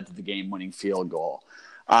 which led to the game-winning field goal.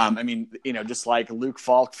 I mean, just like Luke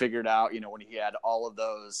Falk figured out, when he had all of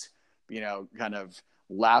those, kind of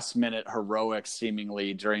last-minute heroics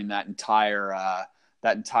seemingly during that entire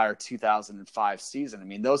 2005 season. I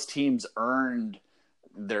mean, those teams earned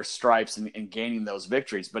their stripes in gaining those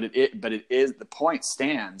victories, but it is, the point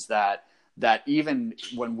stands that even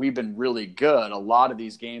when we've been really good, a lot of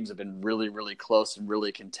these games have been really, really close and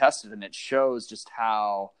really contested. And it shows just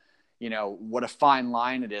how, what a fine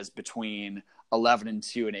line it is between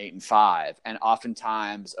 11-2 and 8-5. And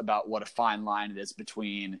oftentimes about what a fine line it is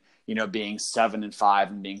between, being 7-5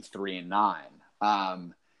 and being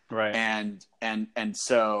 3-9. Right. And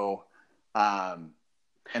so, go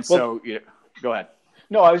ahead.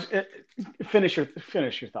 No, I was finish your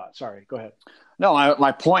thought. Sorry, go ahead. No,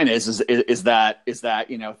 my point is that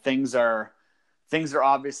things are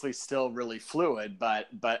obviously still really fluid, but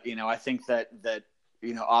I think that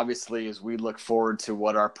obviously as we look forward to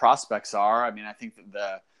what our prospects are, I mean, I think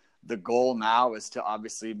that the goal now is to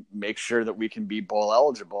obviously make sure that we can be bowl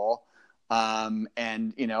eligible, and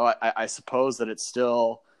I suppose that it's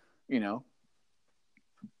still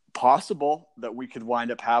possible that we could wind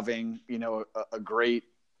up having a great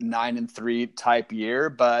 9-3 type year,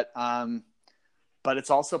 but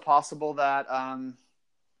it's also possible that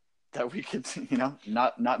we could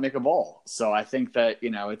not make a bowl. So I think that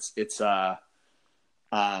I'm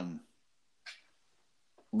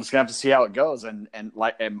just gonna have to see how it goes, and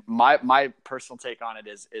my personal take on it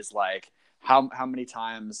is like how many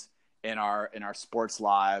times in our sports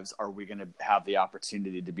lives are we going to have the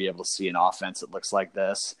opportunity to be able to see an offense that looks like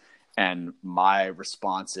this? And my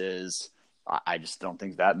response is I just don't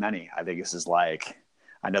think that many. I think this is like,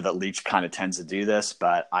 I know that Leach kind of tends to do this,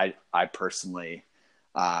 but I personally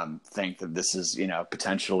think that this is,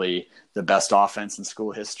 potentially the best offense in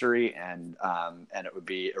school history. And it would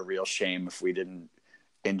be a real shame if we didn't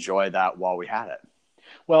enjoy that while we had it.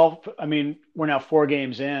 Well, I mean, we're now 4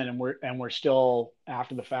 games in and we're still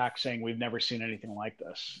after the fact saying we've never seen anything like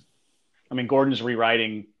this. I mean, Gordon's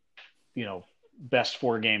rewriting, best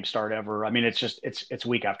 4-game start ever. I mean, it's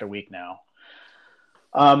week after week now.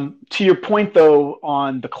 To your point, though,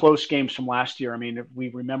 on the close games from last year, I mean, if we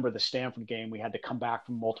remember the Stanford game, we had to come back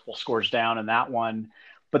from multiple scores down in that one.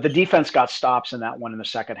 But the defense got stops in that one in the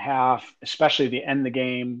second half, especially the end of the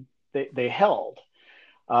game. They held.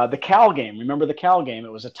 The Cal game, remember the Cal game?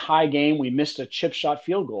 It was a tie game. We missed a chip shot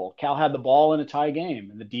field goal. Cal had the ball in a tie game,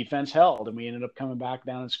 and the defense held, and we ended up coming back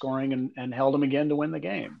down and scoring and held them again to win the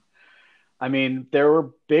game. I mean, there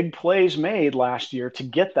were big plays made last year to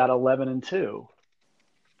get that 11-2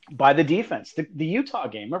 by the defense. The Utah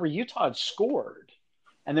game, remember, Utah had scored,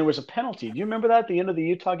 and there was a penalty. Do you remember that at the end of the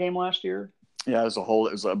Utah game last year? Yeah, it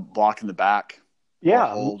was a block in the back.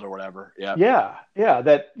 Yeah. Hold or whatever. Yeah. Yeah.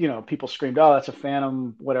 That, people screamed, "Oh, that's a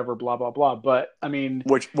phantom," whatever, blah, blah, blah. But I mean,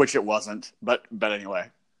 which it wasn't, but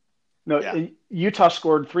anyway. No, yeah. Utah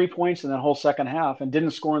scored 3 points in that whole second half and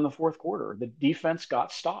didn't score in the fourth quarter. The defense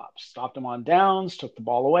got stopped them on downs, took the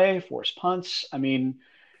ball away, forced punts. I mean,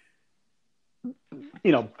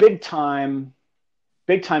 big time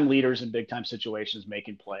leaders in big time situations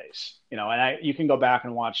making plays, and you can go back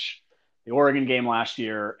and watch the Oregon game last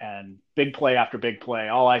year, and big play after big play.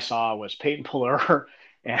 All I saw was Peyton Pallur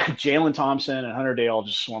and Jalen Thompson and Hunter Dale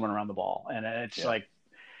just swarming around the ball. And it's like,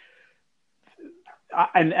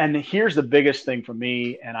 and here's the biggest thing for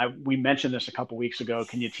me. And we mentioned this a couple weeks ago.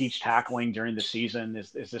 Can you teach tackling during the season?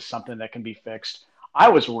 Is this something that can be fixed? I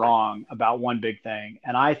was wrong about one big thing.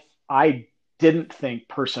 And I didn't think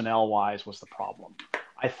personnel wise was the problem.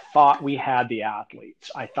 I thought we had the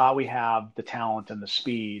athletes. I thought we have the talent and the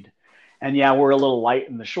speed. And yeah, we're a little light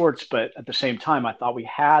in the shorts, but at the same time, I thought we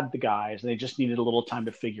had the guys. They just needed a little time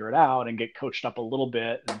to figure it out and get coached up a little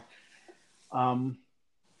bit. And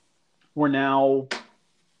we're now,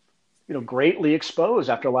 greatly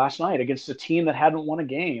exposed after last night against a team that hadn't won a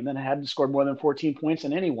game and hadn't scored more than 14 points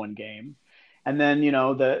in any one game. And then,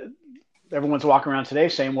 everyone's walking around today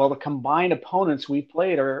saying, well, the combined opponents we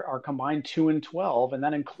played are combined 2-12, and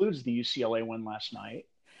that includes the UCLA win last night.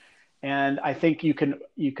 And I think you could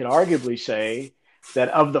arguably say that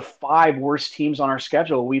of the 5 worst teams on our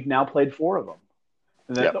schedule, we've now played 4 of them.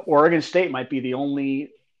 And that Oregon State might be the only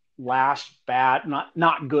last bad,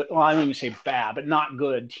 not good. Well, I don't even say bad, but not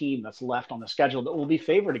good team that's left on the schedule that we'll be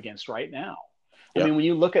favored against right now. I mean, when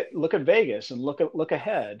you look at Vegas and look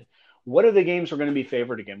ahead, what are the games we're going to be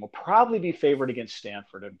favored again? We'll probably be favored against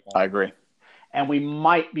Stanford and Plymouth. I agree. And we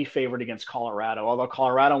might be favored against Colorado, although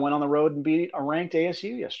Colorado went on the road and beat a ranked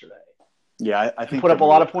ASU yesterday. Yeah, I think put up a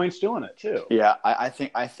lot of points doing it too. Yeah, I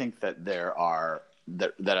think that there are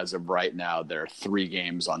that as of right now there are 3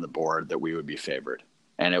 games on the board that we would be favored,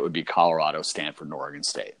 and it would be Colorado, Stanford, and Oregon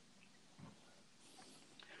State.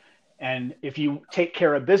 And if you take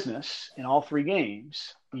care of business in all 3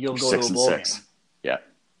 games, you'll go to a bowl game. Yeah.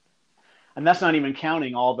 And that's not even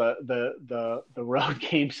counting all the road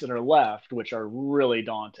games that are left, which are really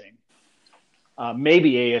daunting.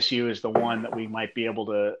 Maybe ASU is the one that we might be able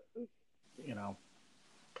to.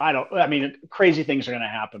 Crazy things are going to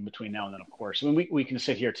happen between now and then, of course. I mean, we can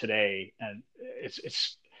sit here today and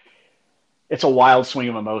it's a wild swing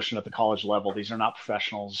of emotion at the college level. These are not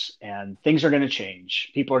professionals, and things are going to change.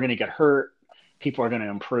 People are going to get hurt. People are going to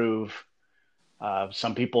improve.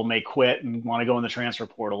 Some people may quit and want to go in the transfer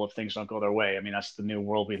portal if things don't go their way. I mean, that's the new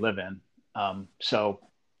world we live in. So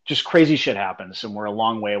just crazy shit happens, and we're a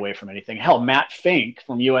long way away from anything. Hell, Matt Fink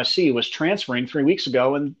from USC was transferring 3 weeks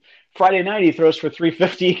ago, and Friday night he throws for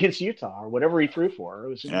 350 against Utah or whatever he threw for. It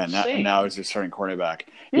was insane. Now he's just starting cornerback.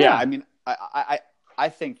 Yeah, I mean, I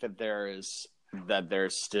think that there's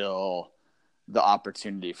still the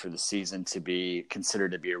opportunity for the season to be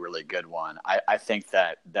considered to be a really good one. I think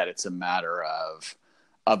that it's a matter of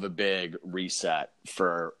a big reset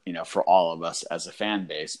for all of us as a fan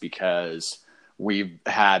base, because we've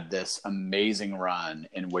had this amazing run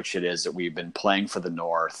in which it is that we've been playing for the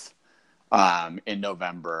North in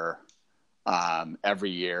November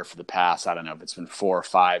every year for the past, I don't know if it's been 4 or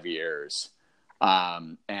 5 years.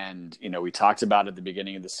 And, we talked about at the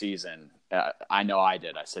beginning of the season. I know I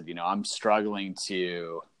did. I said, I'm struggling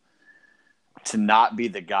to not be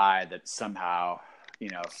the guy that somehow,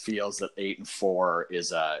 feels that 8-4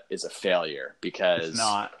 is a failure, because it's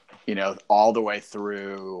not, all the way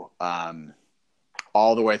through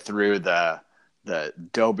the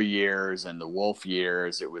Doby years and the Wolf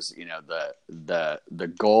years, it was,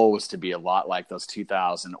 the goal was to be a lot like those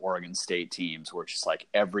 2000 Oregon State teams, where it's just like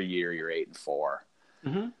every year you're 8-4.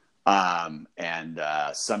 Mm-hmm. And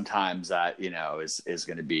sometimes that, is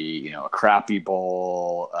going to be, a crappy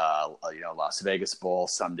bowl, Las Vegas bowl.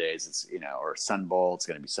 Some days it's, or Sun Bowl. It's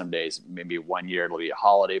going to be some days, maybe one year it'll be a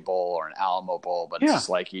Holiday Bowl or an Alamo Bowl, but it's just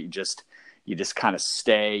like you just kind of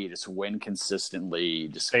you just win consistently. You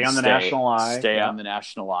just stay on the national eye. Stay on the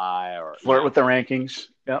national eye, or flirt with the rankings.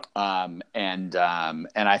 Yep. And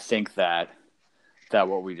I think that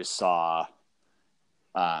what we just saw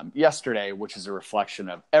yesterday, which is a reflection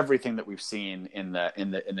of everything that we've seen in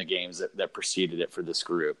the games that preceded it for this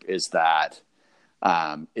group, is that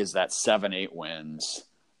 7-8 wins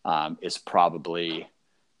is probably,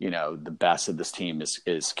 the best that this team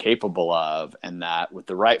is capable of, and that with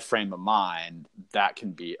the right frame of mind, that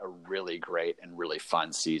can be a really great and really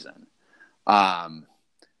fun season,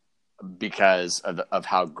 because of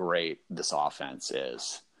how great this offense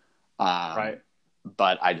is. Right.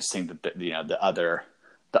 But I just think that the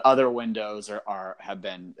other windows are I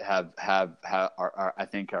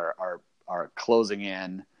think are closing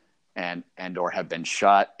in and or have been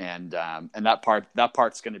shut, and that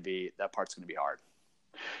part's going to be hard.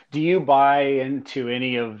 Do you buy into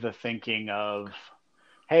any of the thinking of,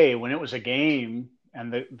 hey, when it was a game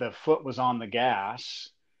and the foot was on the gas,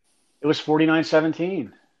 it was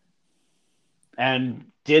 49-17? And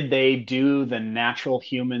did they do the natural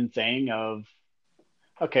human thing of,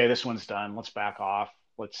 okay, this one's done, let's back off.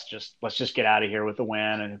 Let's just get out of here with the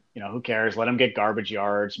win, and who cares? Let them get garbage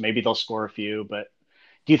yards. Maybe they'll score a few. But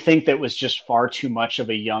do you think that was just far too much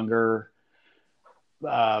of a younger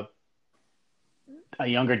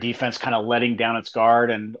defense kind of letting down its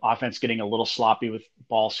guard, and offense getting a little sloppy with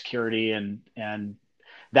ball security, and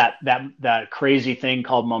that crazy thing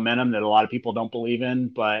called momentum that a lot of people don't believe in,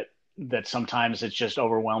 but that sometimes it just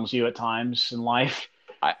overwhelms you at times in life?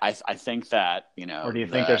 I think that, or do you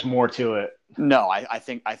think there's more to it? No, I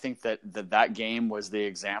think that game was the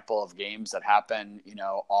example of games that happen,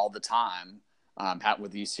 all the time. Happened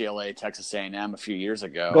with UCLA, Texas A&M a few years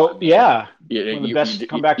ago. One of the best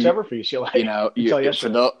comebacks ever for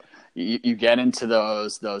UCLA. You get into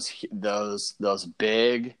those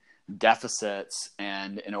big deficits,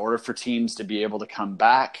 and in order for teams to be able to come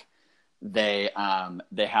back, they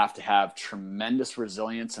have to have tremendous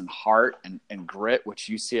resilience and heart and grit, which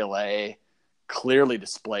UCLA clearly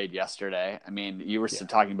displayed yesterday. I mean, you were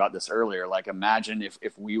talking about this earlier. Like, imagine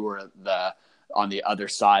if we were on the other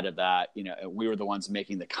side of that, we were the ones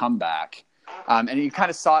making the comeback. And you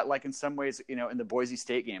kind of saw it, like, in some ways, in the Boise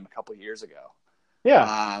State game a couple of years ago.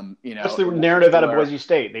 Yeah. That's the narrative out of Boise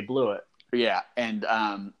State. They blew it. Yeah. And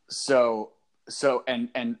So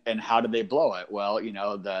how did they blow it? Well,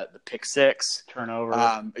 the pick six turnover,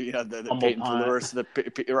 the Peyton Pelluris,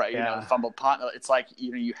 the fumble punt. It's like,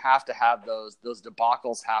 you have to have those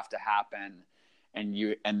debacles have to happen.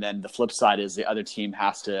 And then the flip side is the other team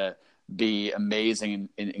has to be amazing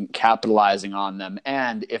in capitalizing on them.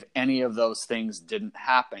 And if any of those things didn't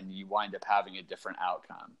happen, you wind up having a different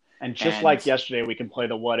outcome. And like yesterday, we can play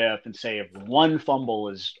the what if and say, if one fumble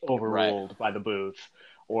is overruled by the booth,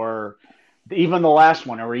 or even the last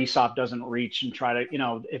one, or Aesop doesn't reach and try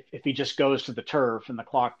to, if he just goes to the turf and the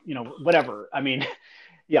clock, whatever. I mean,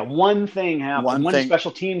 one thing happens. One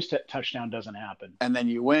special teams touchdown doesn't happen, and then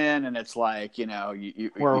you win, and it's like, we're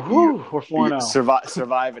 4-0.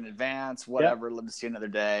 Survive in advance, whatever. Live to see another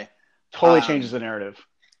day. Totally changes the narrative.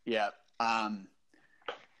 Yeah.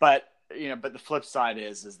 But the flip side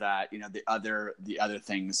is that the other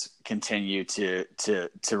things continue to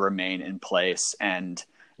remain in place, and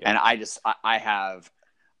I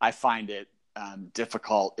find it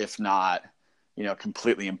difficult, if not,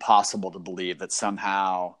 completely impossible to believe that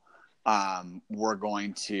somehow we're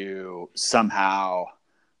going to somehow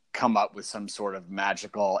come up with some sort of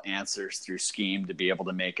magical answers through scheme to be able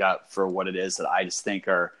to make up for what it is that I just think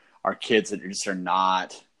are kids that they're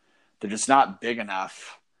just not big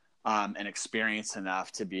enough and experienced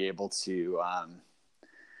enough to be able to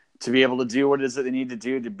do what it is that they need to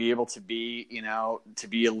do to be able to be, to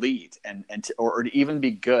be elite and to even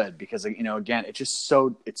be good, because, again, it's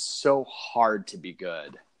so hard to be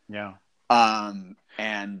good. Yeah. But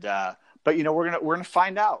we're going to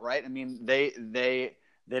find out, right? I mean, they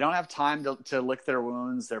don't have time to lick their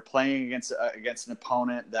wounds. They're playing against an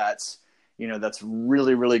opponent that's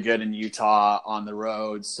really, really good in Utah on the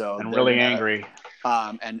road. So and really angry.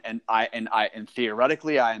 And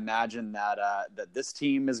theoretically, I imagine that this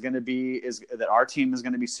team that our team is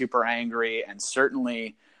going to be super angry, and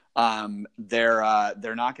certainly they're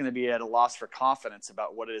not going to be at a loss for confidence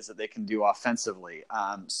about what it is that they can do offensively.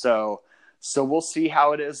 So we'll see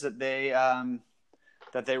how it is that they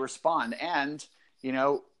respond. And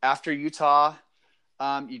after Utah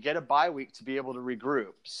you get a bye week to be able to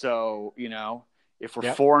regroup. So, if we're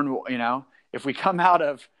Yep. if we come out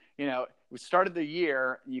of, we started the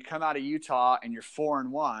year, and you come out of Utah and you're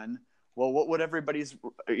 4-1. Well, what would everybody's,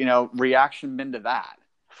 reaction been to that?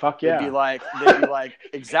 Fuck yeah. They'd be like,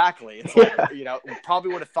 exactly. It's like, we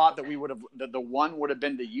probably would have thought that the one would have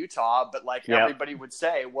been to Utah, but like everybody would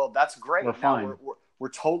say, well, that's great. We're fine. We're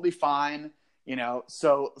totally fine.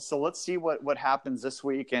 So let's see what happens this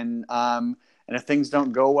week. And if things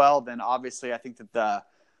don't go well, then obviously I think that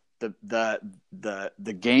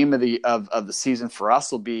the game of the season for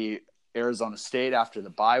us will be Arizona State after the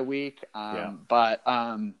bye week. But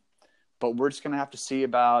we're just going to have to see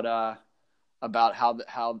about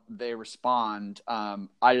how they respond.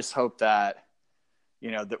 I just hope that,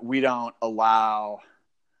 that we don't allow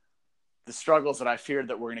the struggles that I feared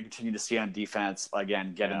that we're going to continue to see on defense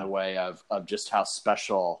again get in the way of just how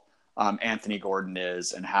special Anthony Gordon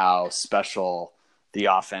is and how special the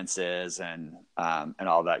offense is and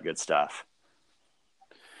all that good stuff.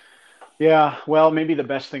 Yeah, well, maybe the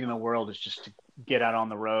best thing in the world is just to get out on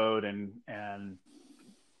the road and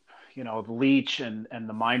Leach and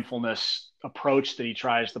the mindfulness approach that he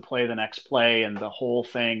tries to play the next play and the whole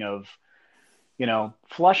thing of,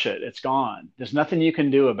 flush it. It's gone. There's nothing you can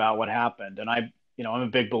do about what happened. And I'm a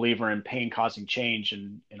big believer in pain causing change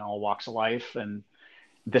in all walks of life. And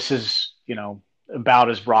this is, about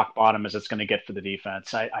as rock bottom as it's going to get for the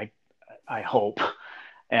defense. I hope.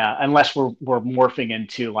 Unless we're morphing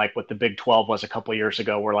into like what the Big 12 was a couple of years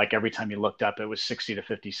ago, where like every time you looked up, it was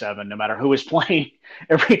 60-57, no matter who was playing.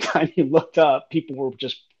 Every time you looked up, people were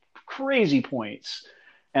just crazy points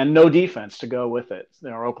and no defense to go with it.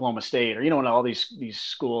 Or Oklahoma State, or all these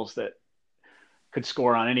schools that could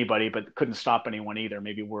score on anybody but couldn't stop anyone either.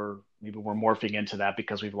 Maybe we're morphing into that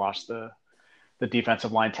because we've lost the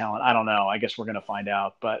defensive line talent. I don't know. I guess we're going to find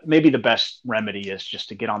out. But maybe the best remedy is just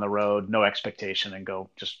to get on the road, no expectation, and go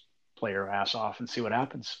just play your ass off and see what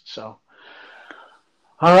happens. So,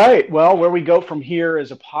 all right. Well, where we go from here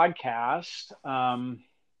is a podcast.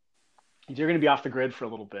 You're going to be off the grid for a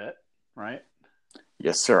little bit, right?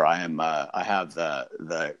 Yes, sir. I am. I have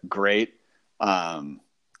the great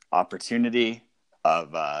opportunity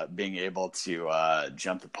of being able to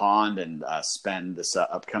jump the pond and spend this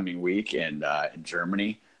upcoming week in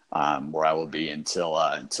Germany, where I will be until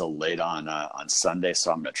late on Sunday.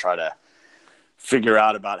 So I'm going to try to figure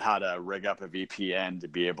out about how to rig up a VPN to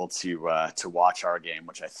be able to watch our game,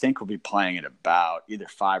 which I think will be playing at about either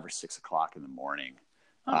 5 or 6 o'clock in the morning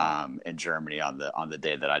in Germany on the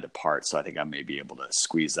day that I depart. So I think I may be able to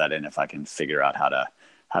squeeze that in if I can figure out how to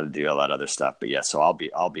do all that other stuff. But yeah, so I'll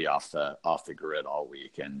be off the grid all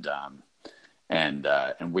week, and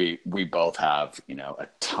we both have a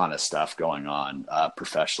ton of stuff going on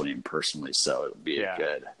professionally and personally, so it'll be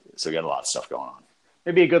good. So we got a lot of stuff going on.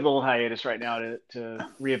 Maybe a good little hiatus right now to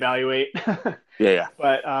reevaluate. Yeah.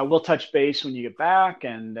 But we'll touch base when you get back,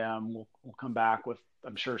 and we'll come back with,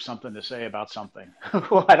 I'm sure, something to say about something.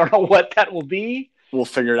 Well, I don't know what that will be. We'll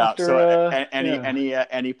figure it out. So,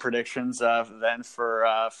 any predictions then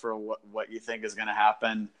for what you think is going to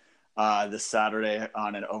happen this Saturday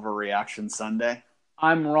on an Overreaction Sunday?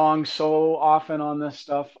 I'm wrong so often on this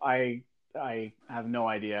stuff. I have no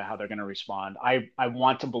idea how they're going to respond. I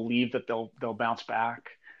want to believe that they'll bounce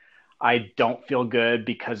back. I don't feel good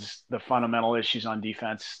because the fundamental issues on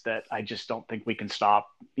defense that I just don't think we can stop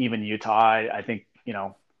even Utah. I think,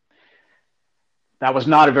 that was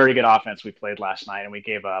not a very good offense we played last night, and we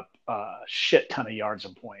gave up a shit ton of yards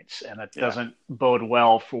and points. And that doesn't bode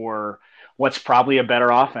well for what's probably a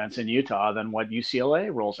better offense in Utah than what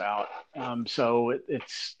UCLA rolls out. So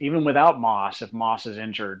it's even without Moss, if Moss is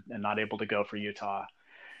injured and not able to go for Utah,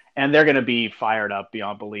 and they're going to be fired up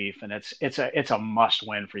beyond belief. And it's a must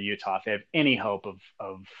win for Utah. If they have any hope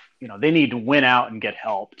of they need to win out and get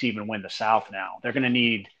help to even win the South now. They're going to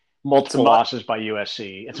need multiple losses by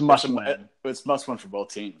USC. It's a must win. It's must win for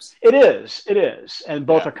both teams. It is. And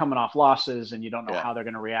both are coming off losses, and you don't know how they're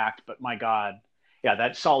going to react. But my God,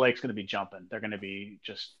 that Salt Lake's going to be jumping. They're going to be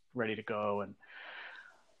just ready to go. And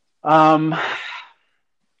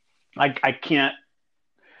I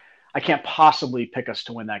can't possibly pick us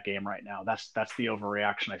to win that game right now. That's the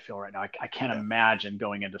overreaction I feel right now. I can't imagine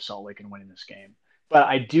going into Salt Lake and winning this game. But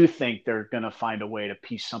I do think they're going to find a way to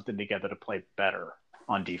piece something together to play better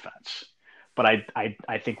on defense. But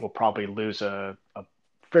I think we'll probably lose a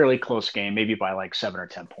fairly close game, maybe by like 7 or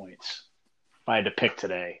 10 points. If I had to pick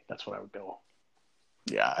today, that's what I would go.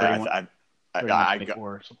 Yeah, I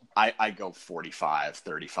go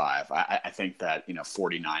 45-35. I think that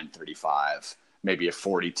 49-35, maybe a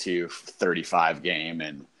 42-35 game,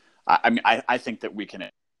 and I think that we can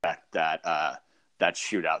expect that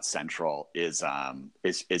shootout central is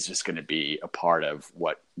just going to be a part of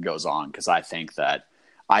what goes on, because I think the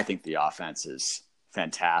offense is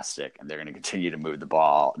fantastic, and they're going to continue to move the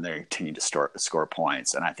ball, and they're going to continue to score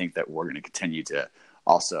points, and I think that we're going to continue to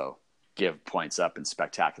also give points up in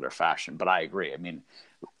spectacular fashion. But I agree. I mean,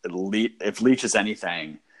 if Leach is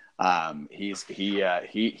anything,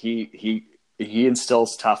 he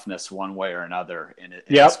instills toughness one way or another in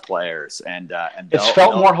his players, and it's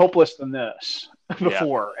felt more hopeless than this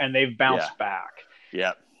before, and they've bounced back.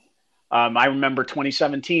 Yep. I remember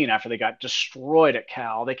 2017, after they got destroyed at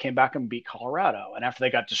Cal, they came back and beat Colorado, and after they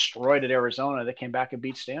got destroyed at Arizona, they came back and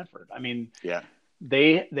beat Stanford. I mean,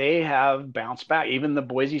 they have bounced back. Even the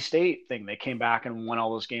Boise State thing, they came back and won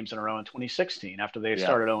all those games in a row in 2016 after they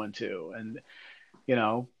started 0-2, and you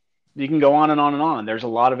know, you can go on and on and on. There's a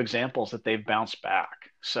lot of examples that they've bounced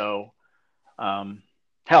back. So,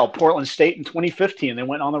 hell, Portland State in 2015, they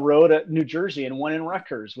went on the road at New Jersey and won in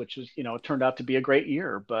Rutgers, which was, it turned out to be a great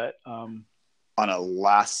year. But on a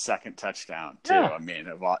last-second touchdown, too. I mean,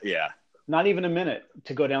 not even a minute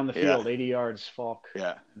to go down the field, 80 yards, Falk.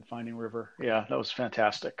 Yeah. And Finding River. Yeah, that was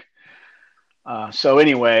fantastic. So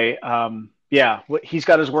anyway, he's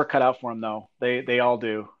got his work cut out for him, though. They all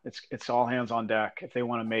do. It's all hands on deck if they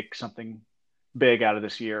want to make something big out of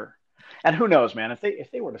this year. And who knows, man?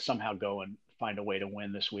 If they were to somehow go and find a way to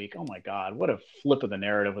win this week, oh my God, what a flip of the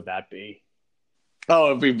narrative would that be?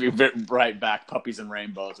 Oh, it'd be right back, puppies and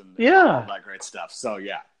rainbows, and all that great stuff. So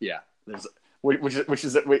yeah. There's which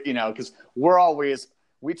is because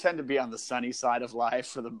we tend to be on the sunny side of life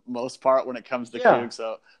for the most part when it comes to Cougs.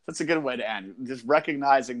 So that's a good way to end. Just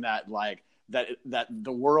recognizing that that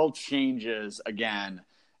the world changes again,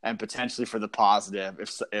 and potentially for the positive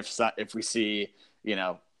if we see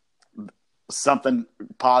something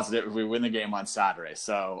positive if we win the game on Saturday.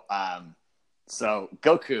 So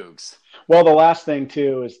go Cougs. Well, the last thing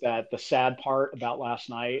too is that the sad part about last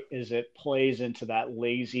night is it plays into that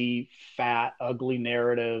lazy, fat, ugly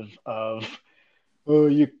narrative of, oh,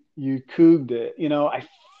 you Couged it. I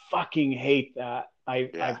fucking hate that.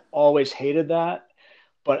 I've always hated that,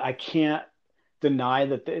 but I can't deny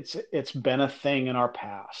that it's been a thing in our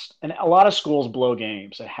past. And a lot of schools blow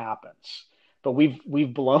games. It happens. But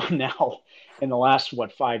we've blown now in the last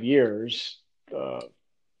 5 years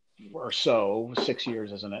or so, 6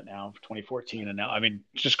 years, isn't it now? 2014, and now it's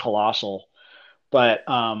just colossal. But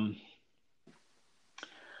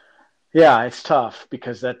it's tough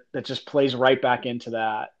because that just plays right back into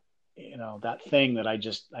that that thing that I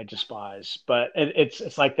despise. But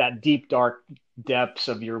it's like that deep dark depths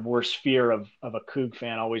of your worst fear of a Coug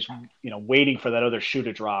fan, always waiting for that other shoe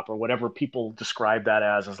to drop or whatever people describe that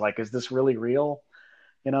as. Is like, is this really real?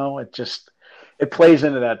 It plays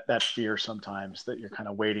into that fear sometimes that you're kind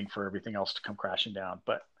of waiting for everything else to come crashing down.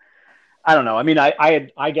 But I don't know.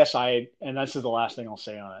 I guess and this is the last thing I'll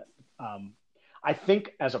say on it. I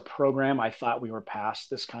think as a program, I thought we were past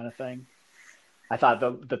this kind of thing. I thought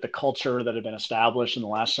that the culture that had been established in the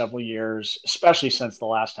last several years, especially since the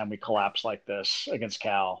last time we collapsed like this against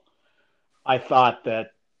Cal, I thought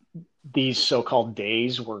that these so-called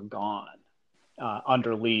days were gone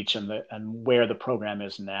under Leach and where the program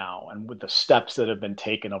is now, and with the steps that have been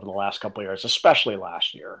taken over the last couple of years, especially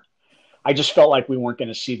last year. I just felt like we weren't going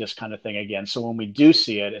to see this kind of thing again. So when we do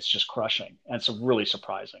see it, it's just crushing, and it's really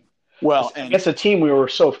surprising. Well, and it's a team we were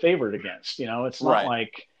so favored against. It's not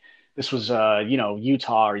like this was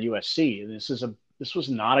Utah or USC. This was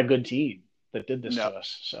not a good team that did this to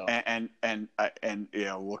us. So and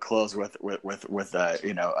we'll close with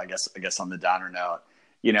I guess on the downer note,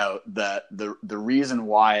 the reason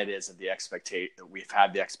why it is that we've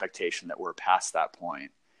had the expectation that we're past that point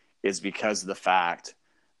is because of the fact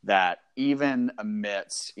that even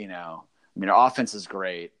amidst our offense is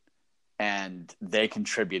great, and they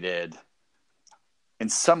contributed in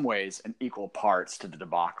some ways in equal parts to the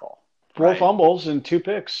debacle. 4 fumbles and 2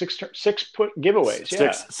 picks, 6 giveaways.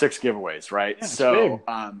 Six giveaways, right? Yeah, so,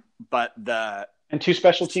 but and 2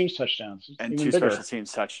 special teams touchdowns, and 2 special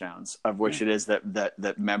teams touchdowns, of which it is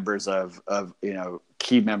that members of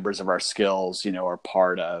key members of our skills, are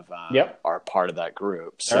part of that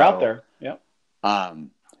group. They're out there. Yep.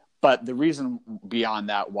 But the reason beyond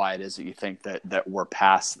that why it is that you think that we're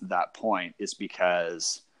past that point is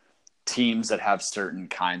because teams that have certain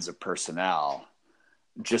kinds of personnel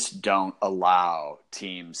just don't allow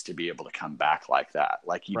teams to be able to come back like that.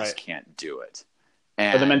 Like you just can't do it.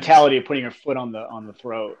 And the mentality of putting your foot on the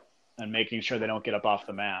throat and making sure they don't get up off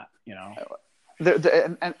the mat,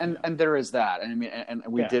 And there is that. And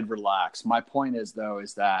we did relax. My point is though,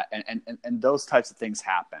 is that, and those types of things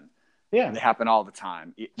happen. Yeah. They happen all the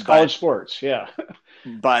time. It's college sports. Yeah.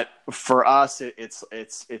 But for us,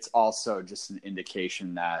 it's also just an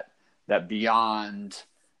indication that beyond,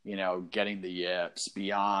 getting the yips,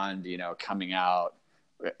 beyond, coming out,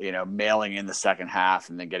 mailing in the second half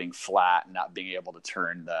and then getting flat and not being able to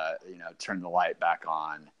turn the light back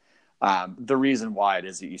on. The reason why it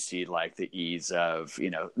is that you see like the ease of,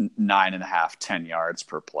 9.5, 10 yards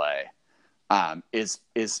per play, is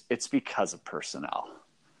it's because of personnel.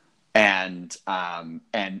 And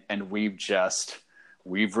we've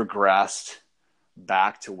regressed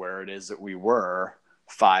back to where it is that we were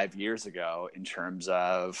 5 years ago in terms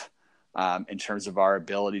of our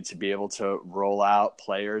ability to be able to roll out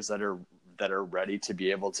players that are ready to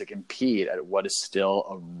be able to compete at what is still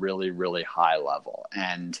a really, really high level.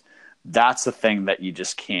 And that's the thing that you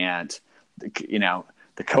just can't, the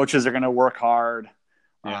coaches are going to work hard.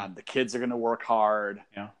 Yeah. The kids are going to work hard.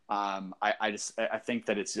 Yeah. I think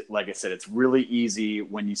that it's, like I said, it's really easy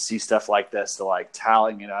when you see stuff like this to like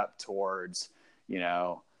tallying it up towards,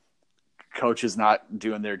 coaches not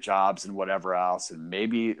doing their jobs and whatever else. And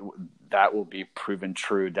maybe that will be proven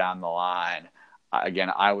true down the line. Again,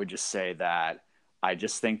 I would just say that I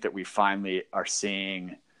just think that we finally are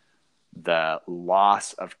seeing the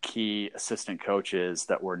loss of key assistant coaches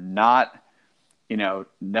that were not,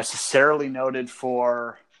 necessarily noted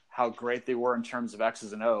for how great they were in terms of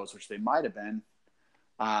X's and O's, which they might have been,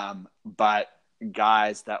 but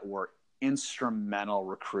guys that were instrumental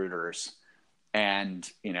recruiters. And,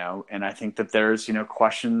 and I think that there's,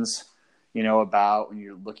 questions, about when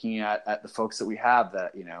you're looking at the folks that we have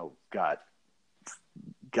that, got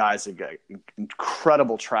guys that got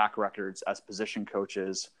incredible track records as position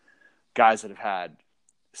coaches, guys that have had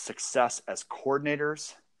success as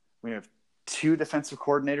coordinators. We have 2 defensive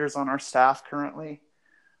coordinators on our staff currently,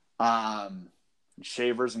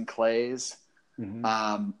 Shavers and Clays.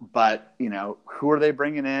 Mm-hmm. But who are they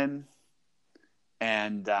bringing in?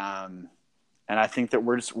 And I think that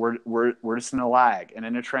we're just in a lag and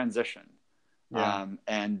in a transition. Yeah.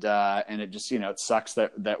 And it just, it sucks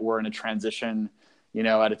that we're in a transition,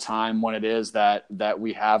 at a time when it is that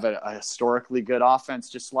we have a historically good offense,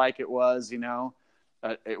 just like it was,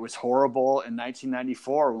 it was horrible in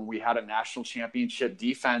 1994 when we had a national championship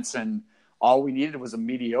defense and all we needed was a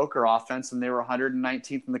mediocre offense and they were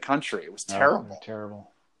 119th in the country. It was terrible.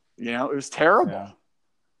 Terrible. It was terrible. Yeah.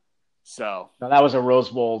 So now, that was a Rose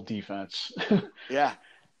Bowl defense. Yeah,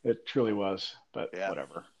 it truly was, but yeah.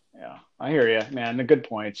 Whatever. Yeah. I hear you, man. The good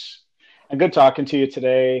points and good talking to you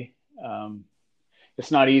today. It's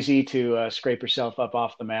not easy to scrape yourself up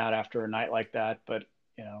off the mat after a night like that, but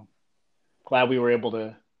glad we were able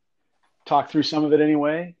to talk through some of it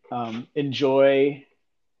anyway. Enjoy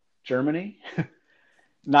Germany.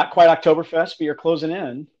 Not quite Oktoberfest, but you're closing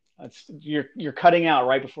in. You're cutting out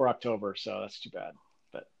right before October, so that's too bad.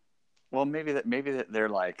 But well, maybe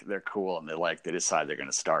they're cool and they decide they're going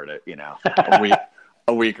to start it,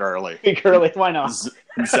 a week early. Why not?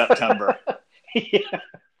 In September. Yeah.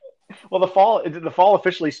 Well, the fall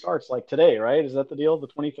officially starts like today, right? Is that the deal? The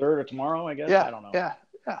 23rd or tomorrow, I guess? Yeah. I don't know. Yeah.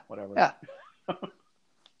 Whatever. Yeah.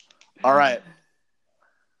 All right.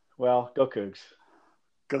 Well, go Cougs.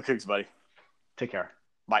 Go Cougs, buddy. Take care.